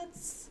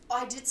donuts. Oh,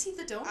 I did see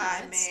the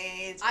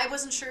donuts. I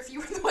wasn't sure if you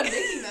were the one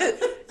making them.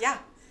 Yeah.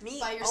 Me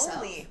by yourself.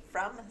 Only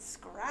from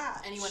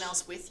scratch. Anyone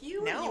else with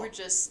you? No. Or you were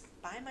just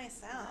by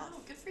myself.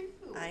 Oh, good for you.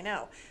 I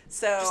know.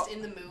 So just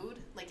in the mood,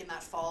 like in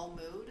that fall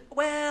mood.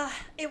 Well,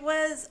 it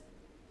was.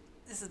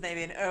 This is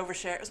maybe an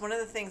overshare. It was one of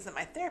the things that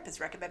my therapist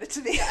recommended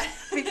to me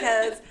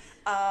because,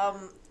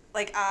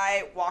 like,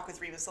 I walk with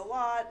Remus a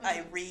lot. Mm-hmm.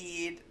 I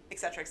read,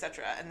 etc.,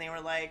 etc., and they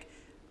were like,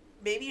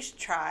 maybe you should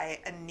try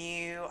a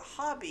new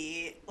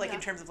hobby, like in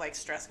terms of like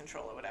stress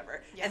control or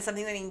whatever, and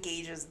something that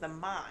engages the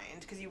mind,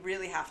 because you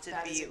really have to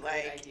be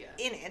like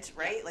in it,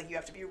 right? Yeah. Like you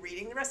have to be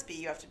reading the recipe,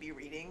 you have to be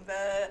reading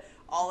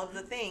all of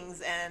the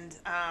things, and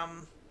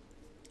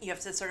you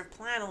have to sort of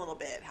plan a little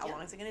bit. How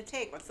long is it going to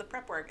take? What's the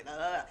prep work?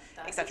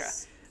 Etc.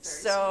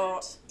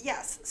 So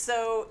yes,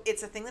 so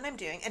it's a thing that I'm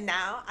doing, and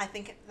now I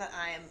think that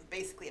I am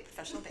basically a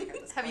professional baker at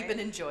this Have you been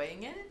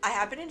enjoying it? I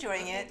have been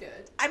enjoying it.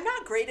 Good. I'm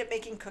not great at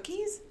making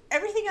cookies.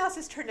 Everything else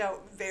has turned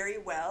out very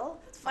well.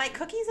 My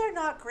cookies are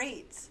not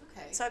great.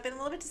 Okay. So I've been a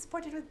little bit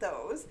disappointed with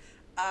those.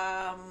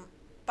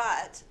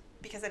 But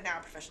because I'm now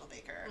a professional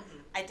baker,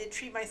 I did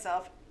treat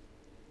myself.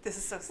 This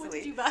is so silly. What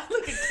did you buy?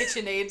 Like a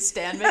KitchenAid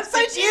stand mix? Yes,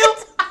 I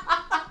did.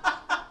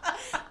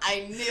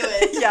 I knew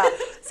it. Yeah.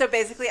 So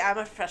basically, I'm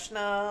a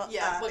professional.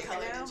 Yeah. What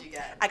color did you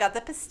get? I got the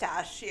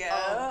pistachio.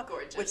 Oh,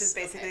 gorgeous. Which is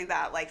basically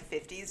that like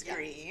 50s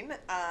green.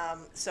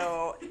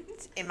 So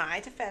in my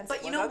defense,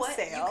 but you know what?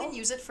 Sale. You can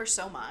use it for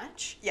so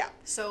much. Yeah.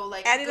 So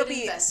like, and it'll good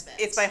be investment.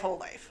 It's my whole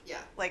life. Yeah.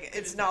 Like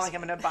it's not like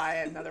I'm gonna buy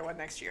another one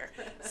next year.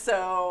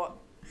 So.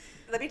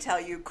 Let me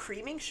tell you,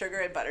 creaming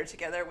sugar and butter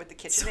together with the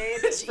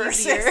KitchenAid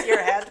versus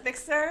your hand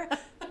mixer.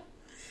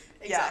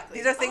 Exactly. Yeah,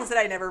 these are things that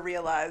I never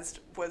realized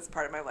was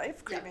part of my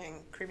life,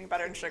 creaming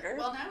butter and sugar.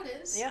 Well, now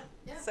it is. Yeah.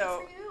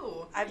 So good for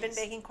you. I've been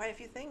baking quite a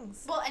few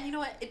things. Well, and you know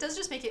what? It does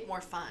just make it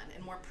more fun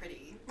and more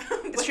pretty.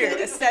 It's true.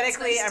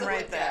 Aesthetically, I'm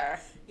right there.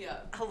 Yeah.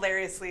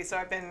 Hilariously, so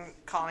I've been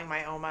calling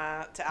my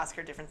Oma to ask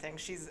her different things.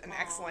 She's an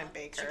excellent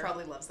baker. She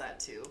probably loves that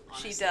too,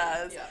 honestly. She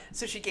does. Yeah.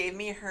 So she gave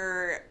me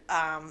her,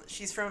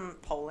 she's from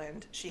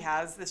Poland. She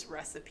has this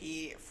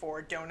recipe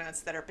for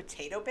donuts that are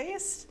potato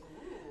based.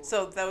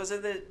 So those are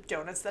the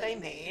donuts that I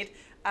made.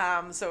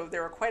 So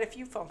there were quite a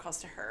few phone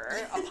calls to her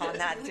upon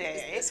that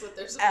day. Is this what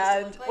they're supposed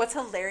to look like? What's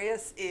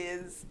hilarious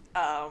is,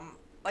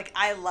 like,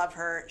 I love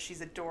her. She's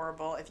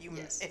adorable.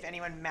 If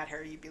anyone met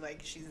her, you'd be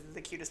like, she's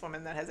the cutest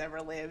woman that has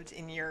ever lived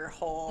in your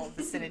whole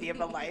vicinity of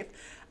a life.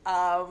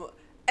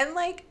 And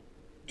like,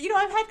 you know,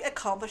 I've had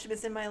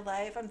accomplishments in my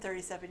life. I'm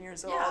 37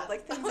 years old. Yeah.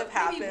 Like, things have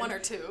happened. Maybe one or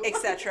two.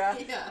 Etc.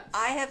 Yeah.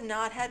 I have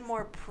not had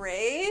more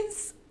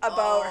praise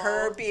about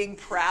her being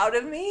proud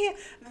of me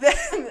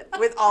than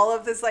with all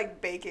of this, like,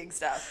 baking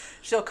stuff.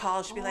 She'll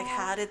call. She'll be like,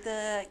 how did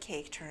the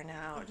cake turn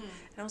out?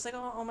 And I was like,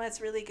 oh, Oma,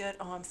 it's really good.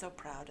 Oh, I'm so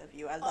proud of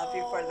you. I love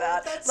you for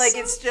that. That's like, so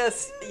it's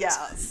just, cute.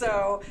 Yeah.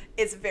 So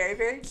it's very,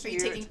 very cute. Are you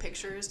taking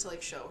pictures to,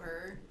 like, show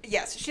her?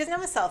 Yes. She doesn't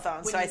have a cell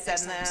phone, so I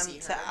send them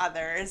to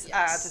others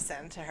to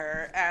send to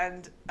her.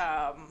 And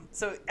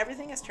so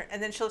everything is turned.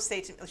 And then she'll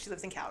say to me, she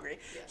lives in Calgary.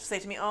 Yeah. She'll say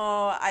to me,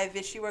 oh, I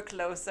wish you were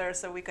closer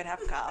so we could have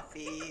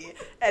coffee.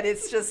 And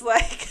it's just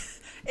like...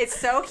 It's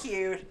so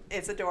cute.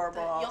 It's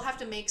adorable. You'll have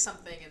to make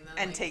something and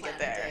then like, take plan it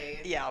there.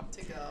 A day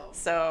to go.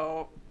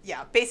 So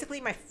yeah,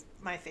 basically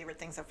my favorite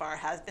thing so far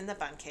has been the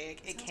bundt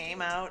cake. It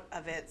came out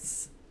of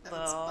its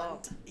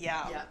little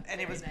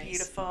and it was nice.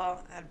 Beautiful.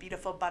 Had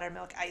beautiful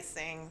buttermilk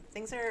icing.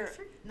 Things are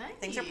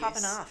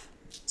popping off.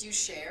 Do you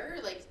share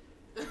like?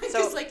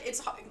 Because like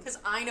it's because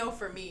I know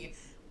for me,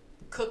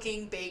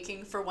 cooking,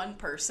 baking for one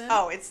person.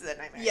 Oh, it's the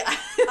nightmare.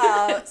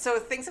 Yeah. So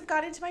things have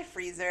got into my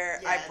freezer.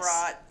 Yes. I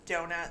brought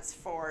donuts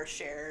for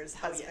Cher's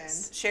husband.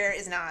 Yes. Cher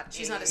is not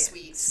She's not a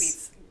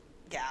sweets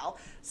gal.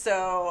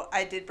 So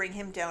I did bring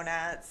him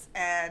donuts,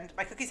 and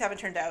my cookies haven't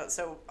turned out,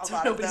 so a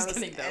lot of those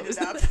ended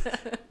up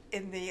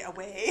in the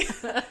away.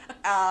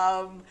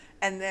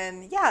 And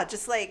then, yeah,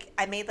 just like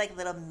I made like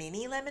little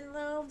mini lemon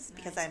loaves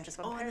because I'm just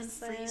one person. And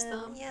then freeze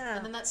them. Yeah.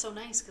 And then that's so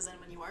nice because then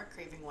when you are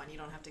craving one, you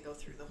don't have to go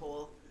through the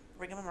whole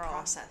rigmarole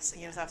process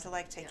again. You just have to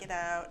like take it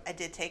out. I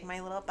did take my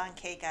little bun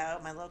cake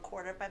out, my little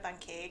quarter of my bun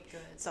cake. Good.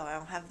 So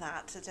I'll have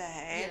that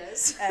today.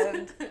 Yes.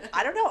 And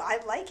I don't know, I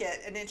like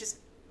it, and it just.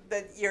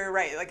 But you're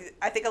right. Like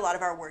I think a lot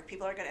of our work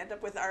people are going to end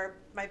up with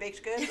my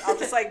baked goods. I'll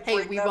just like hey,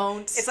 bring we them.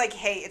 Won't. It's like,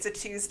 hey, it's a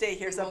Tuesday.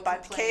 Here's a bun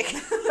cake.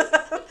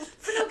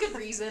 For no good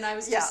reason. I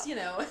was just,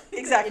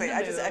 exactly.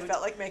 I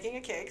felt like making a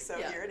cake, so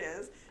here it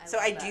is.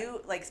 I that. do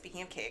like,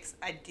 speaking of cakes,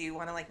 I do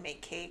want to like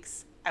make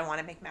cakes. I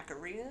want to make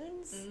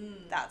macaroons.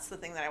 That's the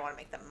thing that I want to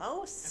make the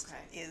most.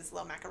 Okay. Is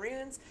little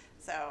macaroons.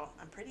 So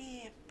I'm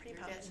pretty You're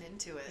pumped. getting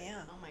into it.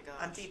 Yeah. Oh my gosh.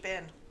 I'm deep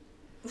in.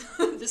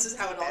 This is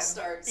how it all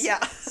starts. Yeah.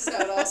 This is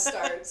how it all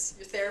starts.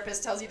 Your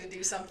therapist tells you to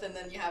do something,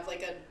 then you have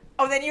like a...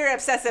 Oh, then you're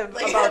obsessive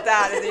about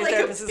that, and your like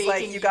therapist is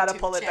like, you got to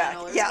pull it back.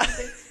 Yeah.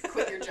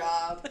 Quit your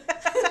job.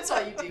 That's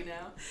all you do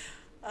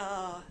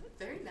now.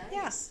 Very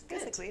nice. Yeah,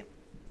 basically.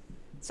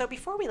 So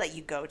before we let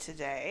you go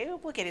today,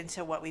 we'll get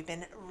into what we've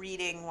been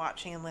reading,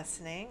 watching, and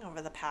listening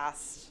over the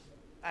past,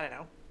 I don't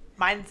know.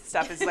 Mine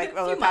stuff is like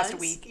over the past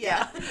week.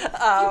 Yeah.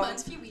 Few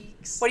months, few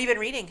weeks. What have you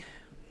been reading?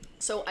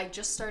 So I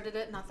just started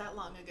it not that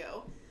long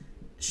ago.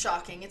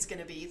 Shocking, it's going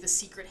to be The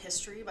Secret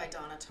History by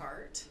Donna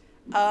Tartt.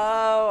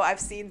 Oh, I've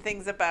seen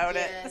things about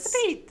it. It's a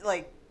pretty,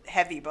 like,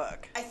 heavy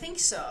book. I think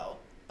so.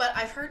 But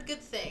I've heard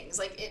good things.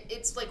 Like,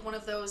 it's like one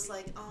of those,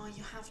 like, oh,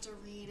 you have to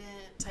read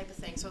it type of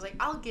thing. So I was like,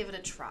 I'll give it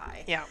a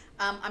try. Yeah.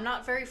 I'm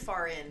not very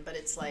far in, but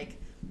it's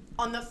like,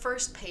 on the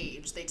first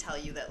page, they tell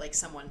you that, like,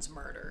 someone's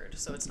murdered.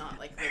 So it's not,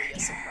 like, really a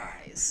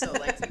surprise. So,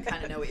 like, you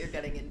kind of know what you're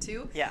getting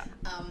into. Yeah.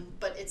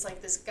 But it's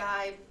like this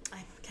guy,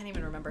 I can't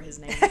even remember his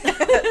name,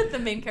 the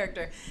main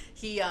character.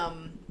 He,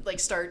 like,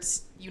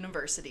 starts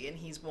university, and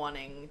he's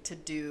wanting to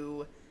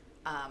do,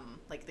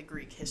 like, the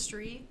Greek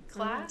history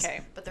class.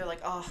 Okay. But they're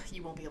like, oh,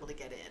 you won't be able to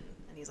get in.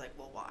 And he's like,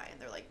 well, why?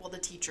 And they're like, well, the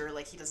teacher,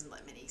 like, he doesn't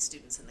let many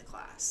students in the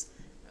class.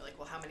 They're like,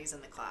 well, how many's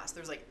in the class?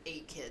 There's, like,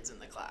 8 kids in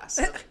the class,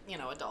 so,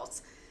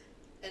 adults.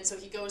 And so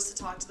he goes to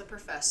talk to the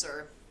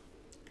professor,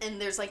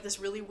 and there's, like, this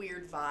really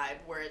weird vibe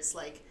where it's,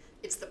 like,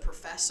 it's the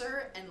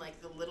professor and,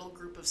 like, the little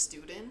group of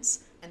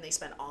students, and they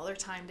spend all their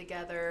time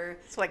together.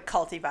 It's, like,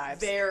 culty vibes.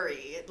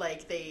 Very.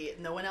 Like,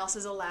 no one else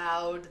is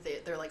allowed.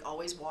 They're, like,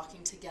 always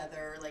walking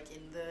together, like,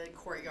 in the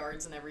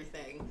courtyards and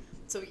everything.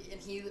 So,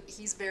 and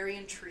he's very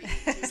intrigued.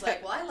 He's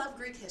like, well, I love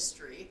Greek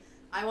history.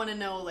 I want to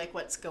know, like,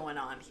 what's going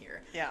on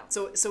here. Yeah.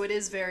 So it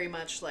is very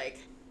much, like,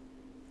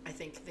 I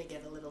think they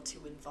get a little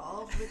too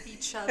involved with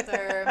each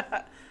other.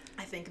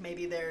 I think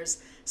maybe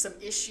there's some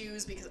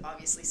issues because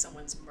obviously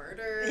someone's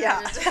murdered.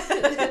 Yeah.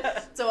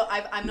 So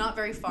I'm not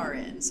very far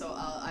in, so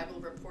I will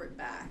report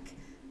back.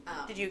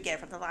 Did you get it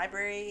from the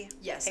library?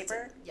 Yes.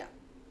 Paper? Yeah.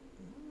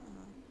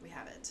 We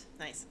have it.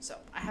 Nice. So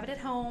I have it at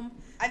home.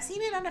 I've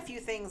seen it on a few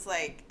things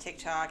like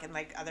TikTok and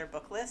like other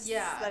book lists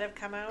that have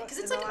come out. Because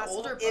it's like an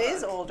older book. It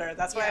is older.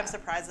 That's why I'm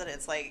surprised that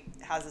it's like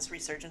has this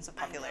resurgence of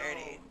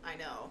popularity. I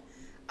know.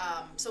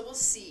 So we'll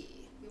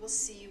see. We will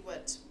see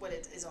what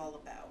it is all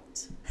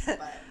about.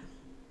 But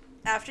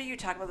after you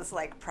talk about this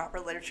like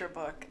proper literature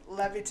book,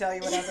 let me tell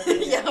you what I've been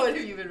reading. Yeah, what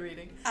have you been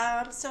reading?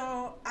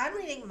 So I'm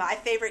reading My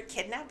Favorite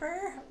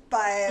Kidnapper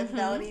by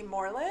Melanie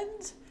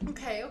Moreland.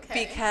 Okay.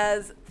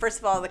 Because first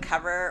of all, the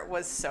cover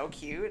was so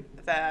cute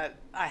that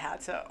I had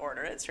to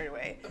order it straight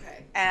away.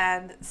 Okay.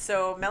 And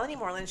so Melanie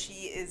Moreland,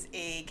 she is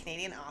a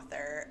Canadian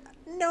author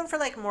known for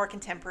like more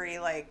contemporary,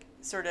 like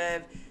sort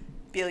of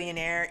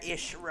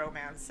billionaire-ish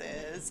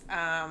romances.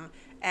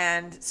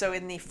 And so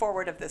in the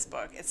foreword of this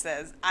book, it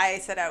says, I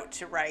set out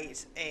to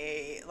write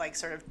a like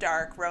sort of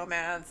dark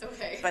romance.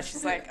 Okay. But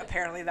she's like,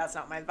 apparently that's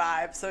not my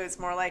vibe. So it's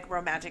more like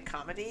romantic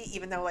comedy,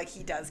 even though like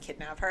he does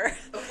kidnap her.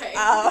 Okay.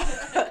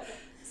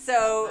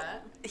 So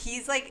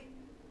he's like,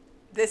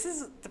 this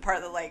is the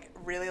part that like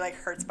really like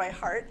hurts my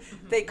heart.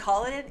 They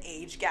call it an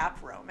age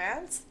gap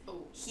romance.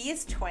 Ooh. He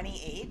is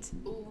 28.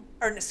 Ooh.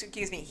 Or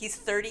excuse me, he's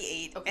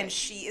 38 Okay. and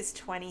she is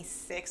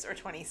 26 or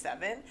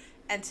 27.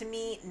 And to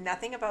me,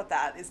 nothing about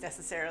that is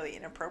necessarily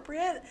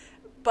inappropriate.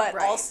 But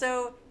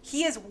also,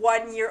 he is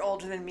 1 year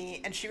older than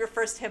me, and she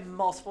refers to him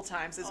multiple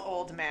times as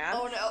old man.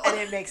 Oh, no. And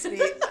it makes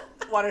me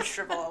want to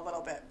shrivel a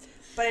little bit.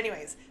 But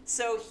anyways,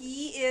 so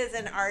he is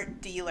an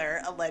art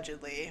dealer,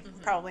 allegedly.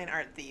 Probably an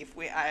art thief.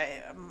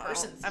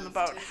 I'm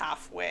about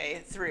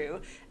halfway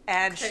through.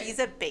 And she's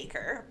a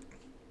baker.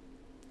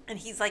 And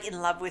he's like in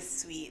love with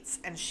sweets,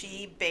 and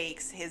she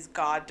bakes his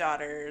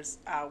goddaughter's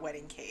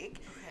wedding cake.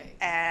 Okay.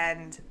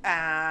 And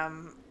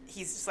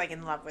he's just like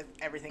in love with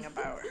everything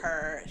about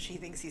her. She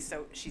thinks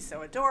she's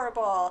so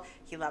adorable.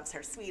 He loves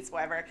her sweets,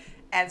 whatever.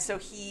 And so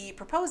he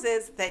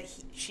proposes that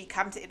she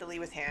come to Italy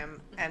with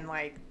him and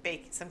like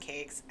bake some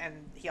cakes, and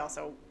he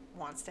also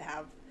wants to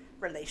have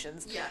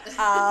relations.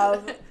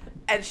 Yeah.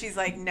 And she's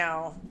like,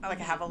 no,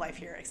 like I have a life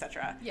here,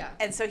 etc. Yeah.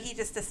 And so he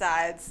just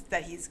decides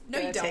that he's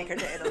gonna take her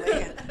to Italy.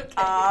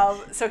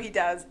 Okay. So he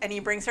does, and he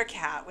brings her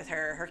cat with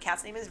her. Her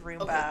cat's name is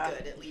Roomba. Okay,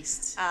 good, at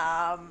least.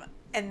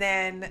 And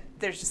then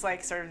there's just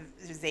like sort of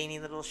zany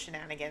little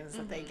shenanigans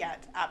that they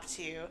get up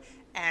to,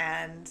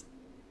 and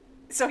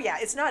so yeah,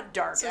 it's not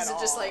dark at all. So is it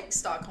just like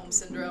Stockholm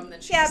syndrome?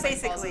 Then she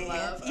basically, falls in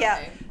love? Yeah.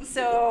 Okay.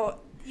 So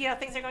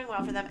things are going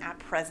well for them at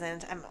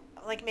present. I'm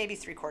like maybe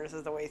 3/4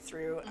 of the way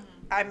through.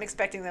 I'm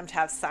expecting them to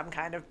have some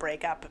kind of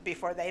breakup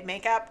before they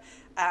make up.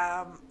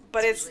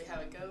 But it's usually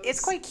how it goes.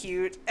 It's quite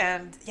cute,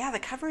 and yeah, the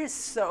cover is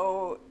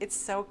so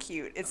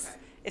cute. It's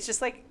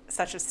just like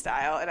such a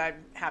style, and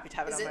I'm happy to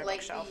have it on my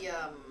bookshelf. Is it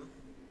like the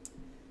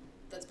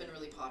that's been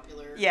really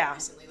popular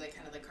recently, like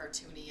kind of the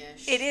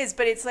cartoony-ish? It is,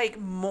 but it's like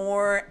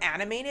more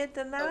animated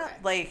than that. Okay.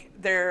 Like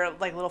their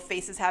like little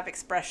faces have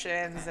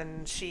expressions,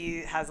 and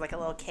she has like a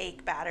little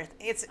cake batter.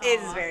 It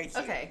is very cute.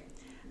 Okay.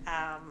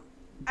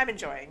 I'm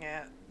enjoying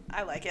it.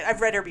 I like it. I've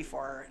read her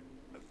before,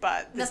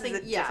 but this is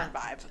a different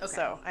vibe. Okay.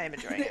 So I am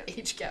enjoying it.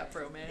 Age gap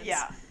romance.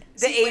 Yeah.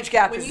 The age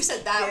gap when is you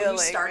said that, when you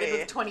started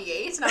with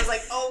 28, and I was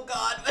like, oh,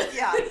 God.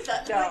 Yeah.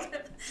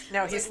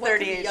 No, he's like,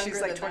 38. She's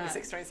like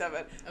 26, 27.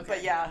 Okay.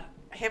 But yeah,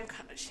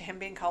 him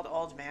being called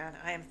old man.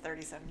 I am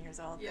 37 years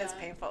old. Yeah. It's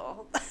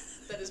painful.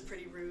 That is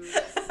pretty rude.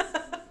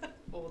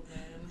 Old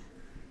man.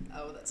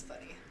 Oh, that's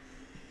funny.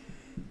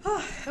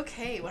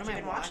 Okay, what am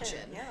I watching?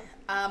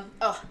 Yeah.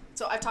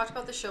 So I've talked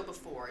about the show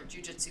before,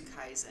 Jujutsu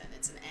Kaisen.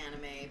 It's an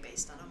anime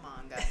based on a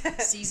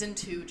manga. Season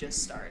 2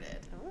 just started.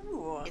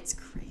 Ooh. It's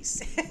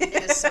crazy.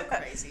 It is so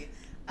crazy.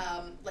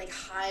 Like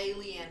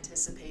highly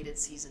anticipated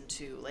season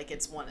 2. Like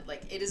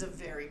it is a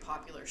very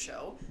popular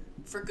show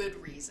for good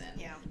reason.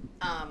 Yeah.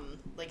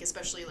 Like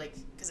especially like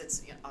because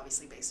it's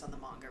obviously based on the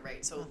manga,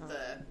 right? So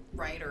the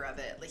writer of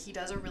it, like he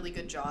does a really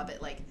good job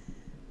at like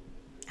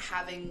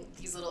having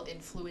these little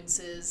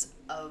influences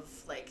of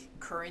like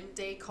current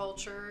day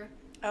culture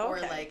or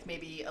like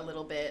maybe a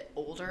little bit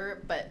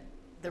older, but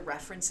the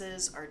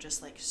references are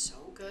just like so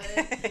good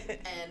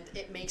and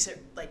it makes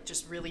it like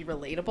just really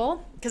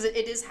relatable because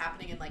it is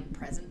happening in like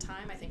present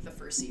time. I think the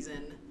first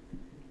season,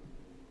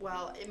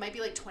 well, it might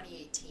be like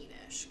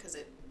 2018-ish because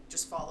it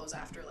just follows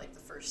after like the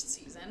first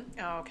season.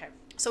 Oh, okay.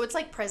 So it's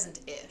like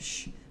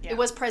present-ish. Yeah. It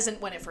was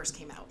present when it first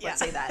came out. Let's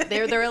say that.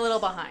 They're a little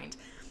behind.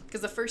 Because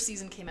the first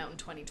season came out in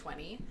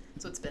 2020,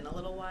 so it's been a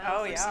little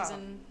while for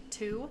season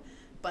 2.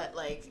 But,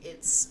 like,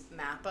 it's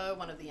MAPPA,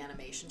 one of the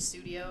animation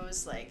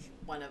studios. Like,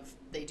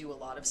 they do a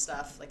lot of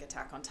stuff, like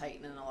Attack on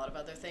Titan and a lot of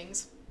other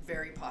things.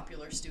 Very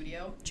popular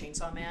studio.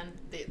 Chainsaw Man.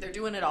 They're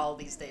doing it all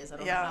these days. I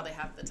don't know how they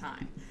have the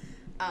time.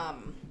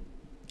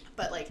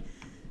 But, like,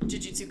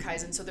 Jujutsu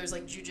Kaisen, so there's,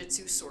 like,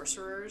 Jujutsu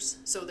sorcerers.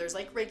 So there's,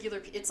 like,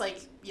 it's,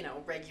 like,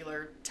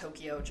 regular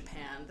Tokyo,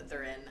 Japan that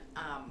they're in.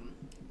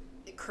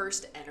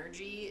 Cursed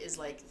energy is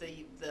like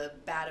the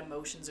bad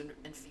emotions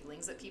and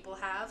feelings that people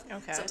have.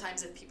 Okay.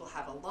 Sometimes if people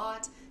have a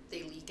lot,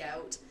 they leak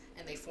out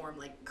and they form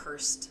like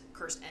cursed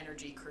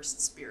energy,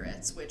 cursed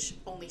spirits, which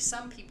only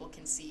some people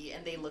can see,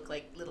 and they look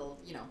like little,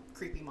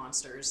 creepy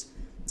monsters.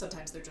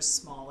 Sometimes they're just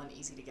small and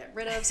easy to get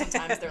rid of.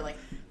 Sometimes they're like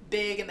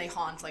big and they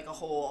haunt like a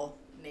whole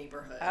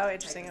neighborhood. Oh,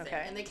 interesting.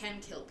 Okay. And they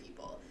can kill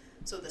people.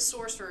 So the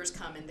sorcerers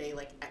come and they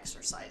like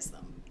exorcise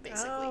them,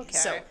 basically. Oh, okay.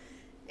 So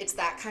it's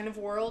that kind of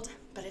world,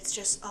 but it's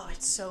just,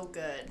 it's so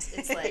good.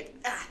 It's like,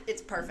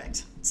 it's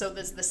perfect. So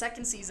the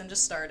second season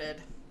just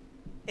started.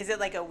 Is it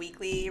like a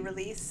weekly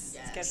release?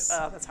 Yes.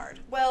 Oh, that's hard.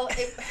 Well,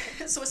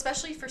 so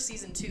especially for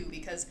season 2,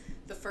 because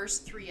the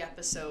first 3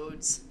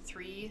 episodes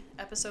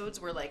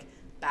were like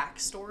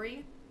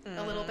backstory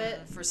a little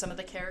bit for some of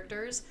the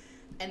characters.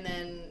 And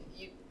then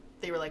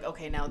they were like,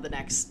 okay, now the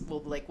next,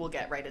 we'll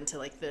get right into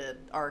like the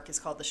arc is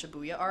called the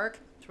Shibuya arc.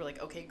 So we're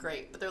like, okay,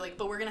 great. But they're like,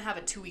 but we're going to have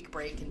a 2-week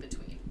break in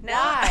between. No.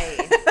 Why?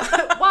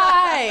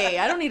 Why?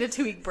 I don't need a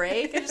 2-week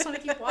break. I just want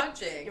to keep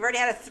watching. You've already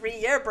had a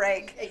 3-year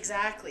break.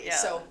 Exactly. Yeah.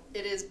 So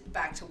it is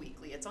back to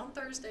weekly. It's on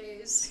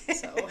Thursdays.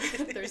 So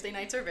Thursday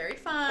nights are very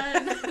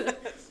fun.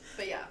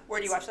 But yeah.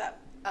 Where do you watch that?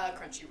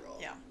 Crunchyroll.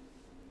 Yeah.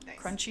 Nice.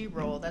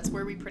 Crunchyroll. That's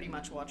where we pretty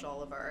much watch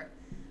all of our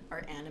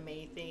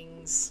anime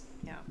things.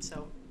 Yeah.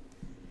 So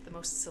the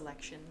most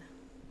selection.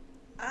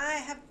 I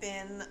have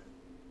been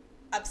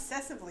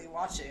obsessively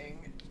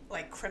watching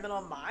like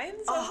Criminal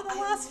Minds over the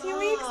last few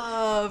weeks. I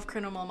love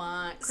Criminal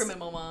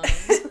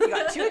Minds. You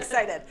got too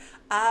excited.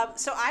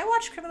 So I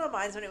watched Criminal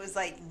Minds when it was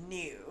like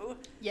new.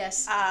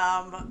 Yes.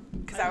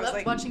 Because I was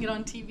like watching it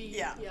on TV.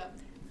 Yeah.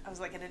 I was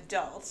like an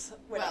adult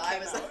when it I came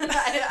was.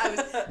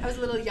 out. I was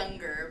a little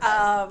younger.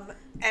 But...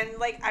 and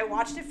like I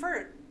watched it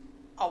for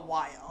a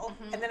while,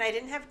 and then I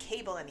didn't have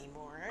cable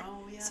anymore.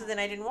 Oh yeah. So then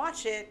I didn't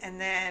watch it, and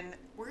then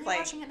where are you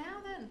watching it now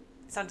then?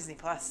 It's on Disney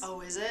Plus. Oh,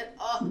 is it?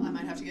 Oh, I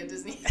might have to get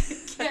Disney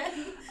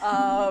again.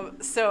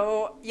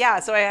 So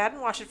I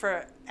hadn't watched it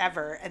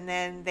forever, and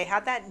then they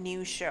had that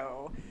new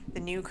show, the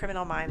new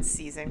Criminal Minds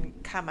season,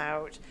 come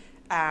out.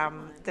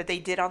 That they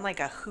did on like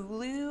a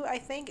Hulu, I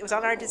think. It was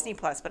on our Disney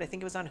Plus, but I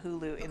think it was on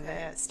Hulu in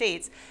the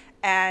States.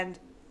 And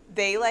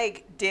they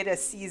like did a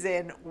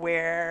season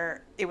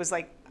where it was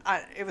like,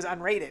 it was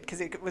unrated because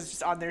it was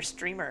just on their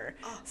streamer.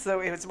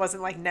 So it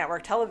wasn't like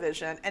network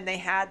television. And they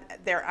had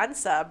their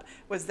unsub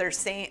was their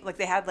same, like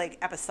they had like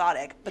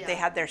episodic, but they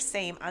had their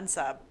same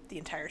unsub the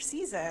entire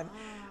season.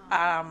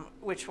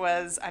 Which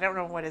was, I don't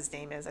know what his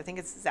name is. I think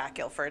it's Zach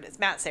Gilford. It's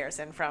Matt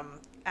Saracen from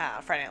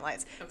Friday Night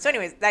Lights. Okay. So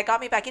anyways, that got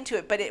me back into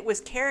it, but it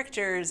was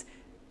characters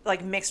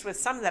like mixed with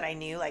some that I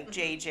knew, like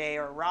JJ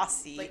or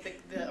Rossi. Like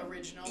the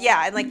original?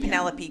 Yeah, and like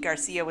Penelope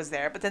Garcia was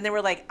there. But then there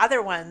were like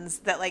other ones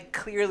that like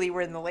clearly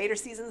were in the later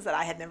seasons that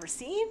I had never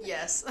seen.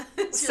 Yes.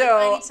 So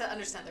I need to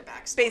understand their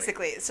backstory.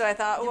 Basically. So I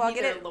thought, I'll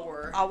get it.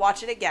 Lore. I'll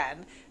watch it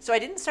again. So I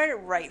didn't start it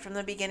right from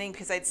the beginning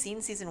because I'd seen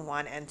season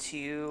 1 and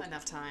 2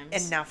 enough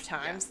times.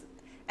 Yeah.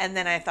 And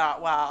then I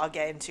thought, well, I'll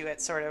get into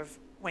it sort of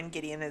when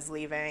Gideon is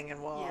leaving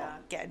and we'll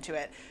get into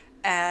it.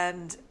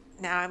 And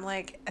now I'm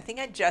like, I think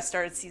I just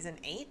started season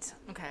 8.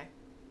 Okay.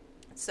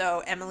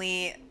 So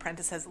Emily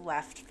Prentice has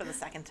left for the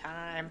second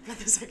time. For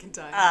the second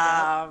time.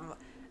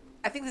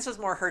 I think this was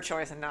more her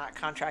choice and not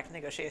contract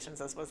negotiations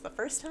as was the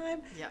first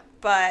time. Yeah.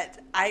 But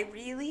I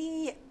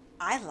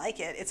like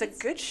it. It's a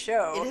good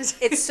show. It is.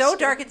 It's so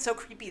dark and so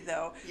creepy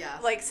though. Yeah.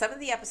 Like some of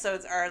the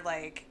episodes are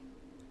like,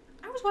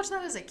 I was watching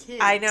that as a kid.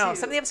 I know. Too.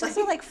 Some of the episodes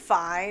are like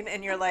fine,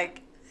 and you're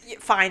like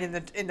fine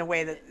in the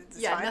way that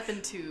it's fine.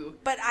 Nothing too.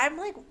 But I'm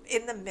like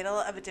in the middle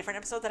of a different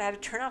episode that I had to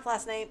turn off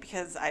last night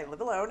because I live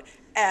alone,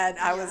 and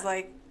I was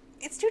like,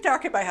 it's too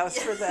dark in my house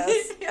for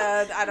this,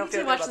 and I don't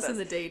feel good about this. Watch this in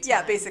the daytime.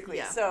 Yeah, basically.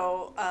 Yeah.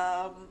 So,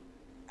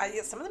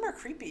 some of them are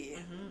creepy,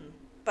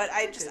 but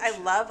I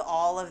love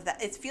all of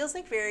that. It feels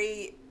like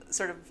very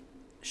sort of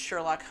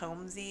Sherlock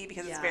Holmesy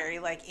because it's very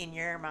like in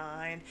your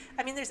mind.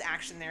 I mean, there's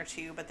action there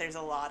too, but there's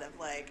a lot of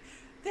like,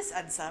 this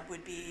unsub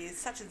would be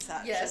such and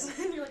such. Yes.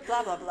 And you're like,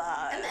 blah blah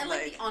blah. And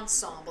like the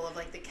ensemble of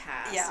like the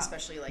cast,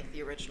 especially like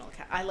the original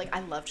cast. I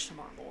loved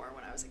Shamar Moore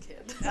when I was a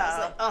kid. I was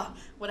like, oh,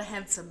 what a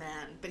handsome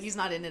man. But he's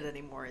not in it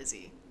anymore, is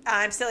he?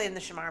 I'm still in the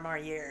Shamar Moore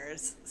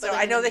years, so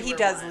I know that he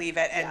does leave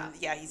it, and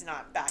he's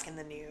not back in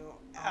the new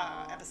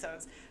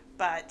episodes.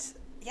 But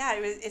yeah,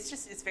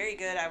 it's very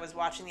good. I was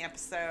watching the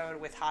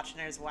episode with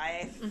Hotchner's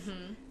wife.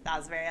 Mm-hmm. That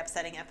was a very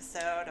upsetting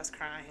episode. I was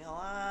crying a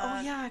lot.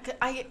 Oh yeah,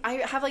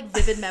 I have like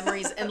vivid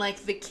memories, and like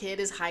the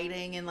kid is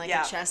hiding in like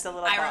a chest. A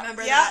little. I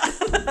remember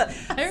that.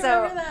 I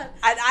remember that.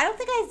 I don't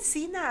think I'd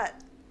seen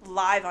that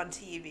live on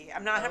TV.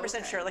 I'm not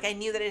 100% sure. Like I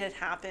knew that it had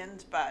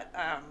happened, but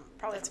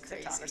probably from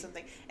TikTok or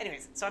something.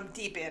 Anyways, so I'm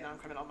deep in on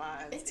Criminal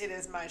Minds. It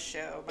is my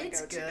show, my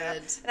go-to now.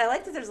 And I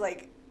like that there's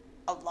like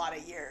a lot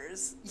of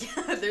years.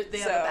 Yeah, they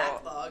have a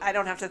backlog. I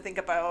don't have to think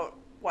about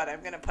what I'm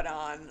going to put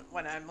on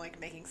when I'm like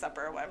making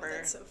supper or whatever. Oh,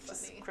 that's so funny.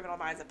 Just Criminal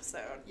Minds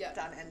episode. Yep.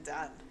 Done and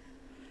done.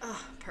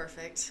 Oh,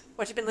 perfect.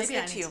 What you been listening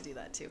to? Maybe I need to do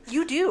that too.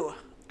 You do.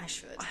 I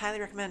should. I highly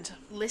recommend.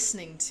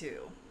 Listening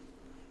to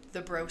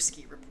the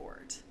Broski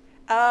Report.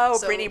 Oh,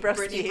 Brittany Broski.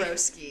 Brittany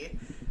Broski.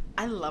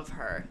 I love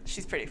her.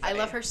 She's pretty funny. I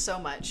love her so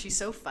much. She's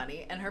so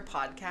funny. And her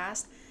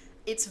podcast,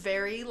 it's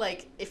very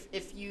like,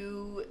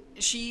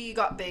 she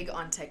got big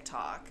on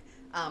TikTok.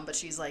 But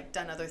she's like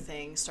done other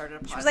things, started a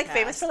podcast. She was like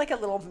famous for like a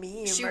little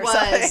meme. She or was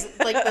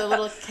something. like the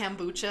little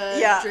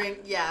kombucha drink.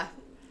 Yeah.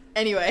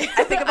 Anyway,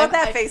 I think about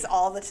that face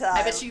all the time.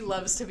 I bet she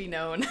loves to be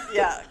known.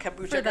 Yeah,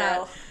 kombucha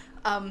girl.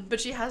 But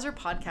she has her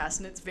podcast,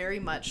 and it's very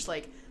much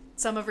like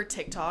some of her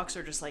TikToks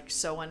are just like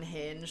so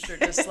unhinged or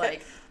just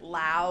like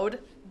loud.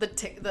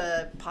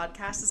 The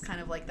podcast is kind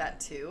of like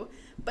that too.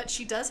 But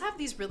she does have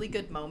these really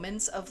good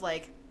moments of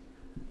like,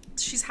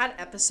 she's had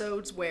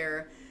episodes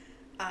where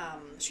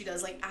she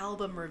does like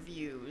album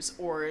reviews,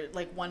 or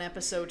like one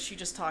episode she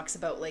just talks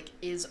about like,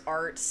 is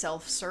art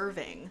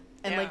self-serving,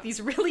 and like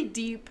these really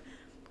deep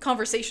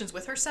conversations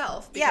with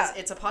herself, because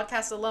it's a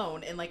podcast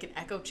alone in like an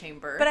echo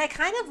chamber. But I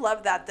kind of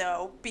love that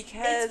though,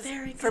 because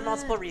for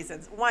multiple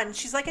reasons. One,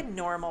 she's like a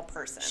normal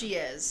person. She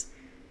is.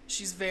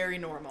 She's very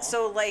normal.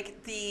 So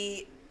like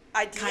the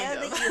idea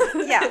kind of.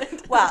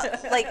 that well,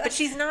 like, but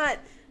she's not.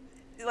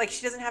 Like,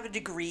 she doesn't have a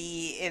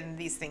degree in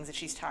these things that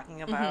she's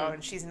talking about,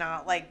 and she's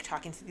not like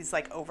talking to these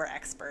like over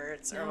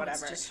experts or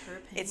whatever. It's just her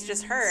opinions. It's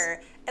just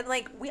her, and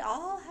like we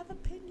all have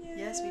opinions.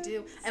 Yes, we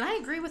do, and I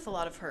agree with a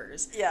lot of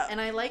hers. Yeah,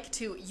 and I like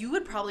to. You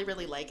would probably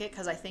really like it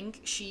because I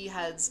think she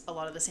has a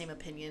lot of the same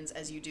opinions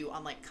as you do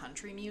on like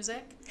country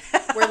music,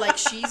 where like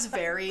she's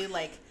very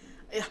like.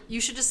 You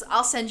should just.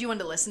 I'll send you one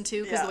to listen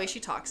to because the way she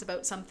talks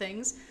about some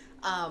things,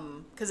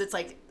 because it's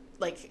like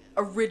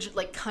original,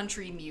 like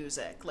country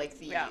music, like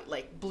the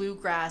like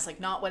bluegrass, like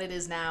not what it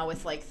is now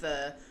with like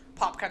the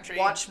pop country,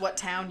 watch what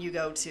town you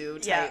go to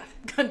type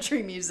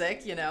country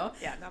music, you know.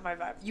 Yeah, not my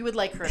vibe. You would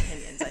like her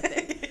opinions, I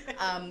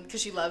think, because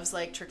she loves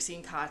like Trixie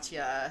and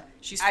Katya.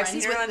 She's friends I've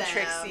seen her with on them.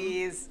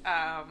 Trixie's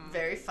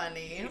very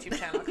funny YouTube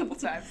channel a couple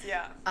times.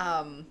 Yeah.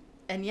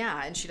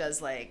 and she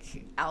does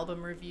like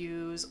album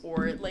reviews,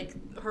 or like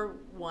her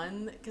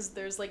one, because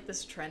there's like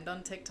this trend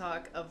on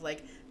TikTok of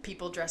like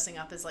people dressing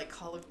up as like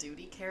Call of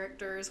Duty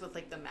characters with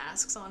like the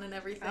masks on and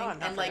everything. Oh, I'm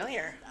not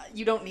familiar. Like,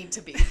 you don't need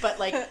to be, but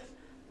like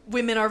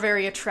women are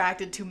very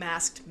attracted to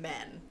masked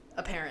men,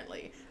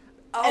 apparently.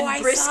 Oh, and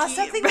I saw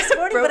something this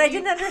morning, but I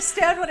didn't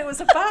understand what it was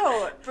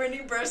about.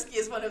 Brittany Broski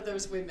is one of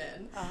those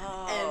women.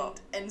 Oh.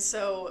 And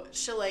so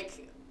she'll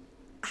like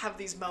have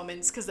these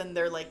moments, because then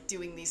they're like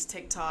doing these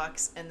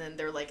TikToks, and then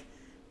they're like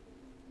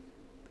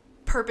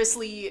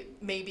purposely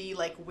maybe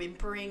like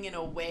whimpering in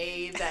a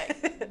way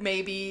that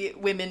maybe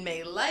women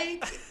may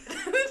like.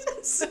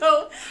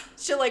 So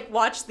she'll like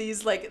watch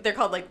these, like they're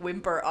called like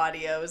whimper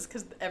audios,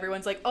 because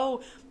everyone's like,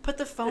 oh, put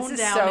the phone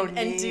down so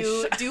and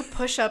do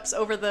push-ups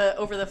over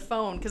the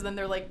phone, because then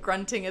they're like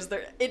grunting as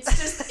they're,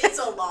 it's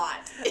a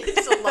lot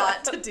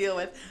to deal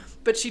with.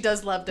 But she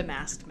does love the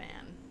masked man.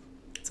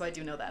 So I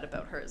do know that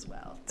about her as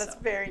well. That's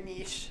very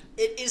niche.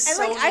 It is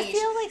so niche. I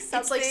feel like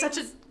it's like such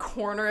a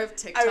corner of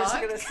TikTok. I was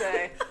gonna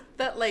say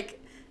that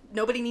like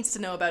nobody needs to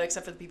know about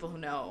except for the people who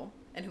know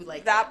and who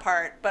like that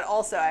part. But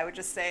also, I would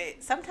just say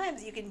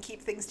sometimes you can keep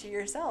things to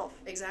yourself.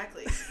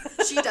 Exactly.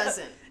 She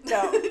doesn't.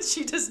 No,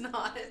 she does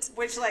not.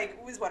 Which like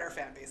is what her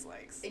fan base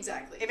likes.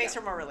 Exactly. It makes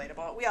her more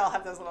relatable. We all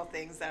have those little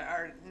things that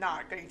are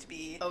not going to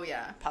be. Oh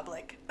yeah.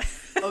 Public.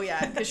 Oh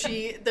yeah, because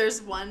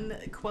there's one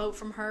quote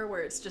from her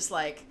where it's just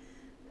like,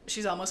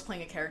 she's almost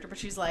playing a character, but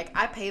she's like,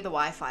 I pay the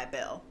Wi-Fi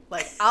bill.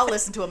 Like, I'll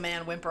listen to a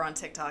man whimper on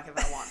TikTok if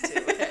I want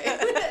to, okay?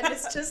 And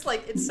it's just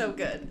like, it's so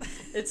good.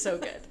 It's so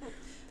good.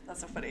 That's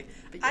so funny.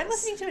 Yes. I'm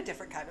listening to a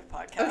different kind of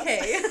podcast.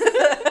 Okay.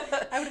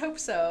 I would hope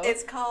so.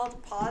 It's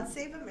called Pod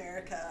Save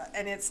America,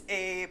 and it's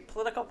a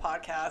political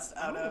podcast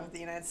out of the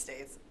United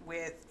States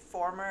with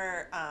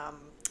former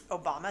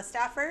Obama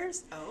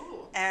staffers.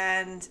 Oh.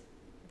 And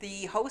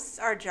the hosts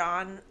are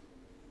John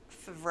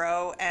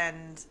Favreau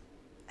and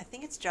I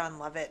think it's John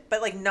Lovett,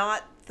 but like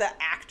not the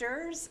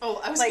actors.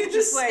 Oh, I was like gonna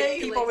just say,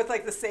 like people with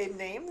like the same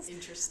names.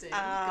 Interesting.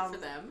 Good for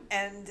them.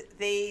 And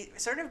they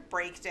sort of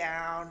break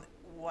down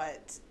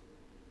what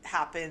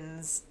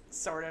happens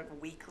sort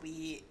of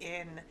weekly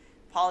in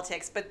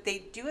politics, but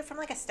they do it from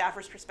like a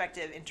staffer's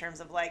perspective in terms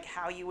of like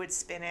how you would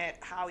spin it,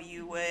 how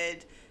you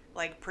would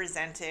like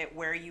present it,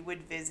 where you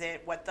would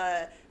visit, what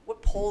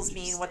polls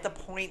mean, what the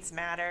points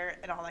matter,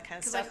 and all that kind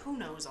of stuff. Because like, who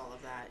knows all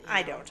of that?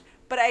 I don't.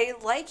 But I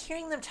like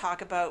hearing them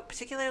talk about,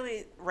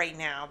 particularly right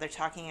now, they're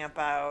talking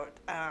about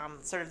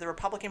sort of the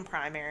Republican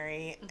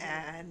primary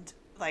and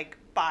like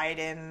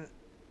Biden.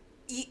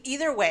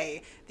 Either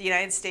way, the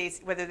United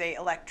States, whether they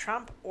elect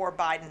Trump or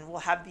Biden, will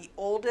have the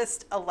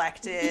oldest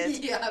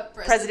elected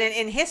president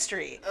in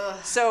history. Ugh.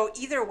 So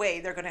either way,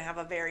 they're going to have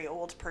a very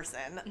old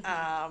person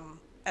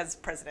as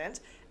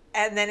president.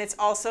 And then it's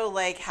also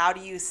like, how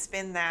do you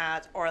spin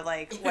that, or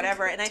like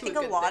whatever. And I think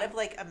a lot of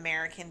like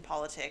American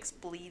politics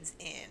bleeds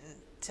in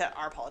to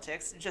our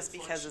politics just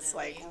because it's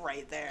like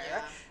right there.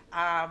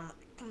 Yeah.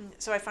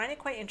 So I find it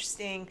quite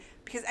interesting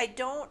because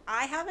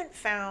I haven't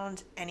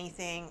found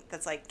anything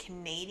that's like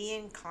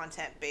Canadian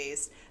content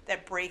based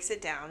that breaks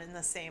it down in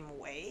the same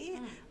way.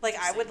 Like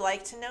I would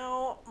like to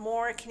know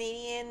more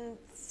Canadian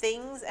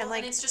things, and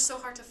like and it's just so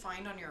hard to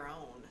find on your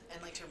own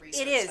and like to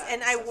research. It is, that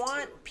and I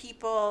want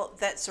people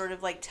that sort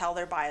of like tell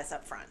their bias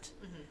up front.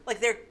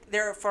 Like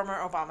they're former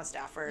Obama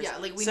staffers. Yeah,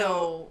 like we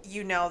know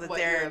that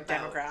they're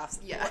Democrats.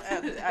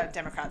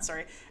 Democrats,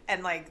 sorry,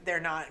 and like they're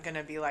not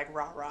gonna be like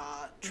rah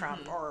rah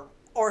Trump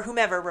or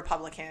whomever,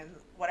 Republican,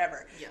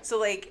 whatever. Yeah. So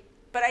like,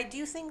 but I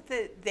do think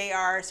that they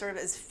are sort of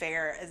as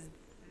fair as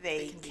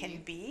they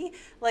can be.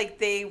 Like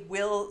they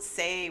will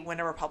say when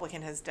a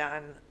Republican has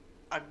done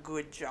a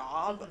good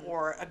job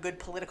or a good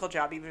political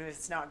job, even if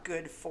it's not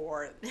good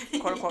for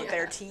quote unquote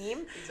their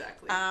team.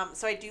 Exactly.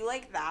 So I do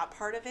like that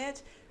part of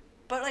it.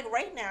 But like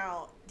right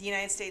now, the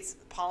United States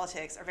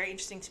politics are very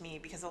interesting to me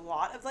because a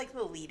lot of like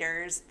the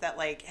leaders that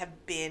like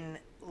have been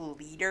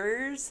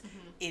leaders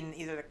in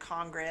either the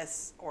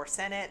Congress or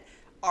Senate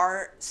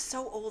are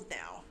so old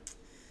now.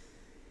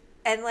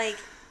 And like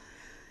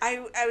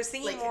I was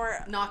thinking like,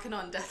 more knocking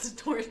on death's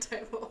door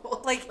type of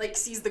old. Like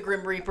sees the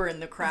Grim Reaper in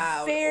the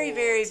crowd. Very, old.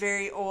 very,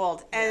 very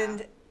old. Yeah.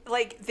 And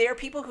like they're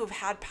people who've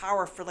had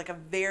power for like a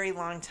very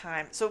long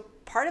time. So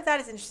part of that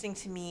is interesting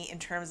to me in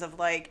terms of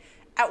like,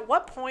 at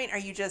what point are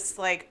you just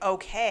like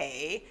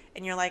okay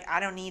and you're like, I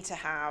don't need to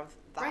have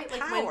that power.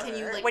 Like when can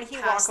you like when you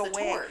pass walk the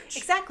away? torch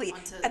Exactly.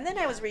 onto, And then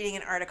I was reading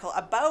an article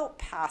about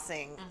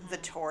passing the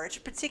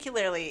torch.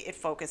 Particularly, it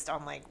focused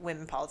on like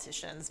women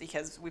politicians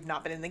because we've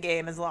not been in the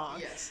game as long.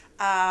 Yes.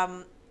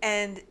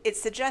 And it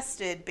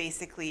suggested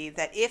basically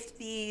that if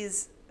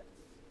these,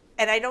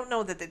 and I don't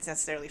know that it's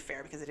necessarily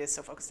fair because it is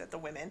so focused at the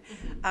women,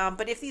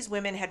 but if these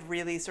women had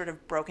really sort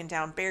of broken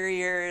down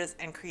barriers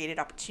and created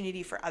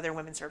opportunity for other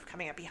women sort of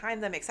coming up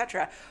behind them,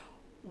 etc.,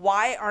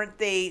 why aren't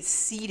they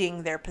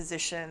ceding their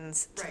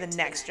positions to the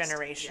next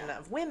generation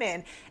of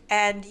women?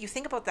 And you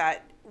think about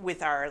that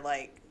with our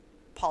like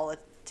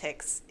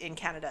politics in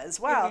Canada as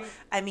well.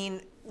 I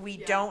mean, we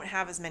don't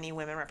have as many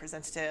women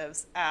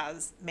representatives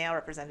as male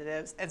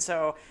representatives. And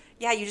so,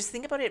 yeah, you just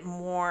think about it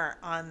more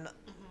on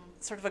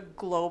sort of a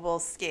global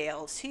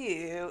scale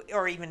too,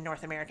 or even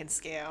North American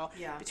scale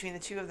between the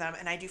two of them.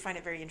 And I do find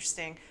it very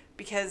interesting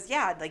because,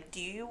 yeah, like,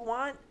 do you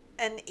want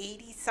an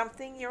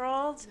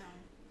 80-something-year-old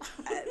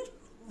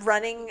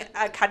running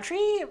a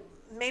country?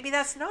 Maybe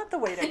that's not the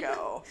way to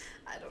go.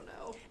 I don't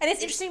know. And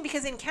it's interesting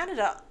because in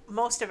Canada,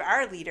 most of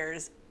our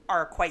leaders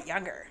are quite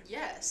younger.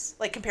 Yes.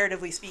 Like,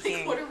 comparatively speaking.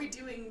 Like, what are we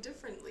doing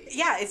differently?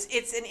 Yeah,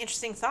 it's an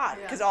interesting thought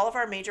because all of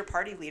our major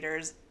party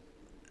leaders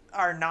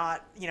are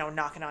not,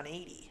 knocking on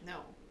 80.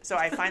 No. So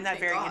I find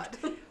that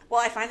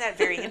I find that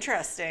very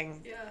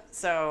interesting. Yeah.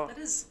 So that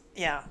is.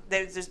 Yeah,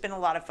 there's been a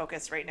lot of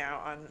focus right now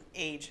on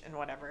age and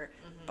whatever,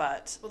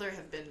 but well, there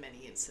have been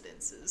many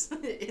incidences.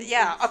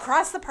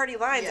 Across the party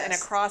lines and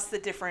Yes. across the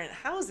different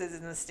houses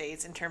in the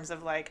States in terms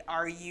of, like,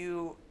 are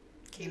you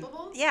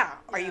capable? Yeah,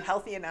 are you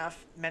healthy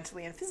enough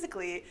mentally and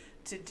physically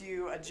to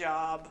do a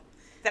job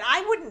that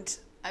I wouldn't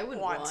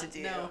want to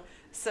do? No.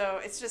 So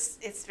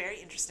it's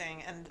very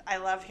interesting, and I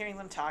love hearing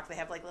them talk. They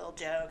have, like, little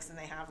jokes and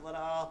they have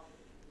little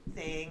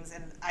things,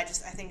 and I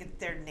think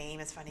their name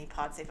is funny.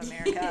 Pod Save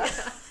America.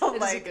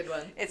 It is a good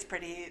one. It's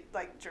pretty,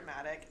 like,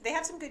 dramatic. They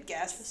have some good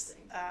guests,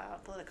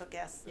 political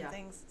guests and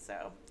things.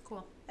 So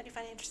cool. I do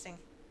find it interesting.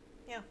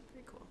 Yeah,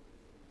 very cool.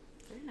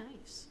 Very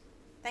nice.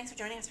 Thanks for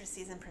joining us for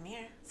season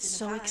premiere.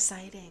 So 5.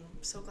 exciting.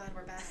 I'm so glad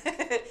we're back.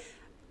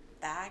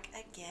 Back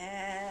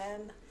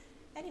again.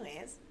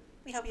 Anyways,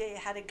 we hope you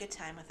had a good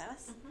time with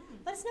us.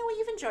 Let us know what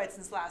you've enjoyed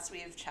since last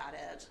we've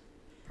chatted.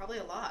 Probably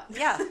a lot.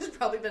 Yeah. There's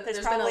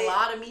been a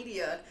lot of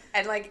media.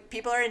 And, like,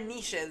 people are in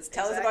niches.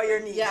 Tell us about your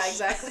niche. Yeah,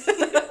 exactly.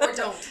 Or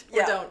don't.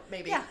 Or don't,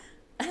 maybe. Yeah.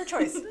 Your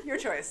choice. Your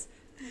choice.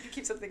 You can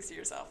keep some things to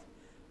yourself.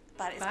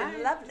 But it's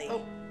been lovely.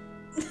 Oh.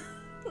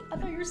 I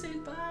thought you were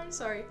saying bye.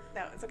 Sorry.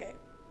 No, it's okay.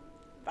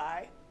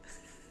 Bye.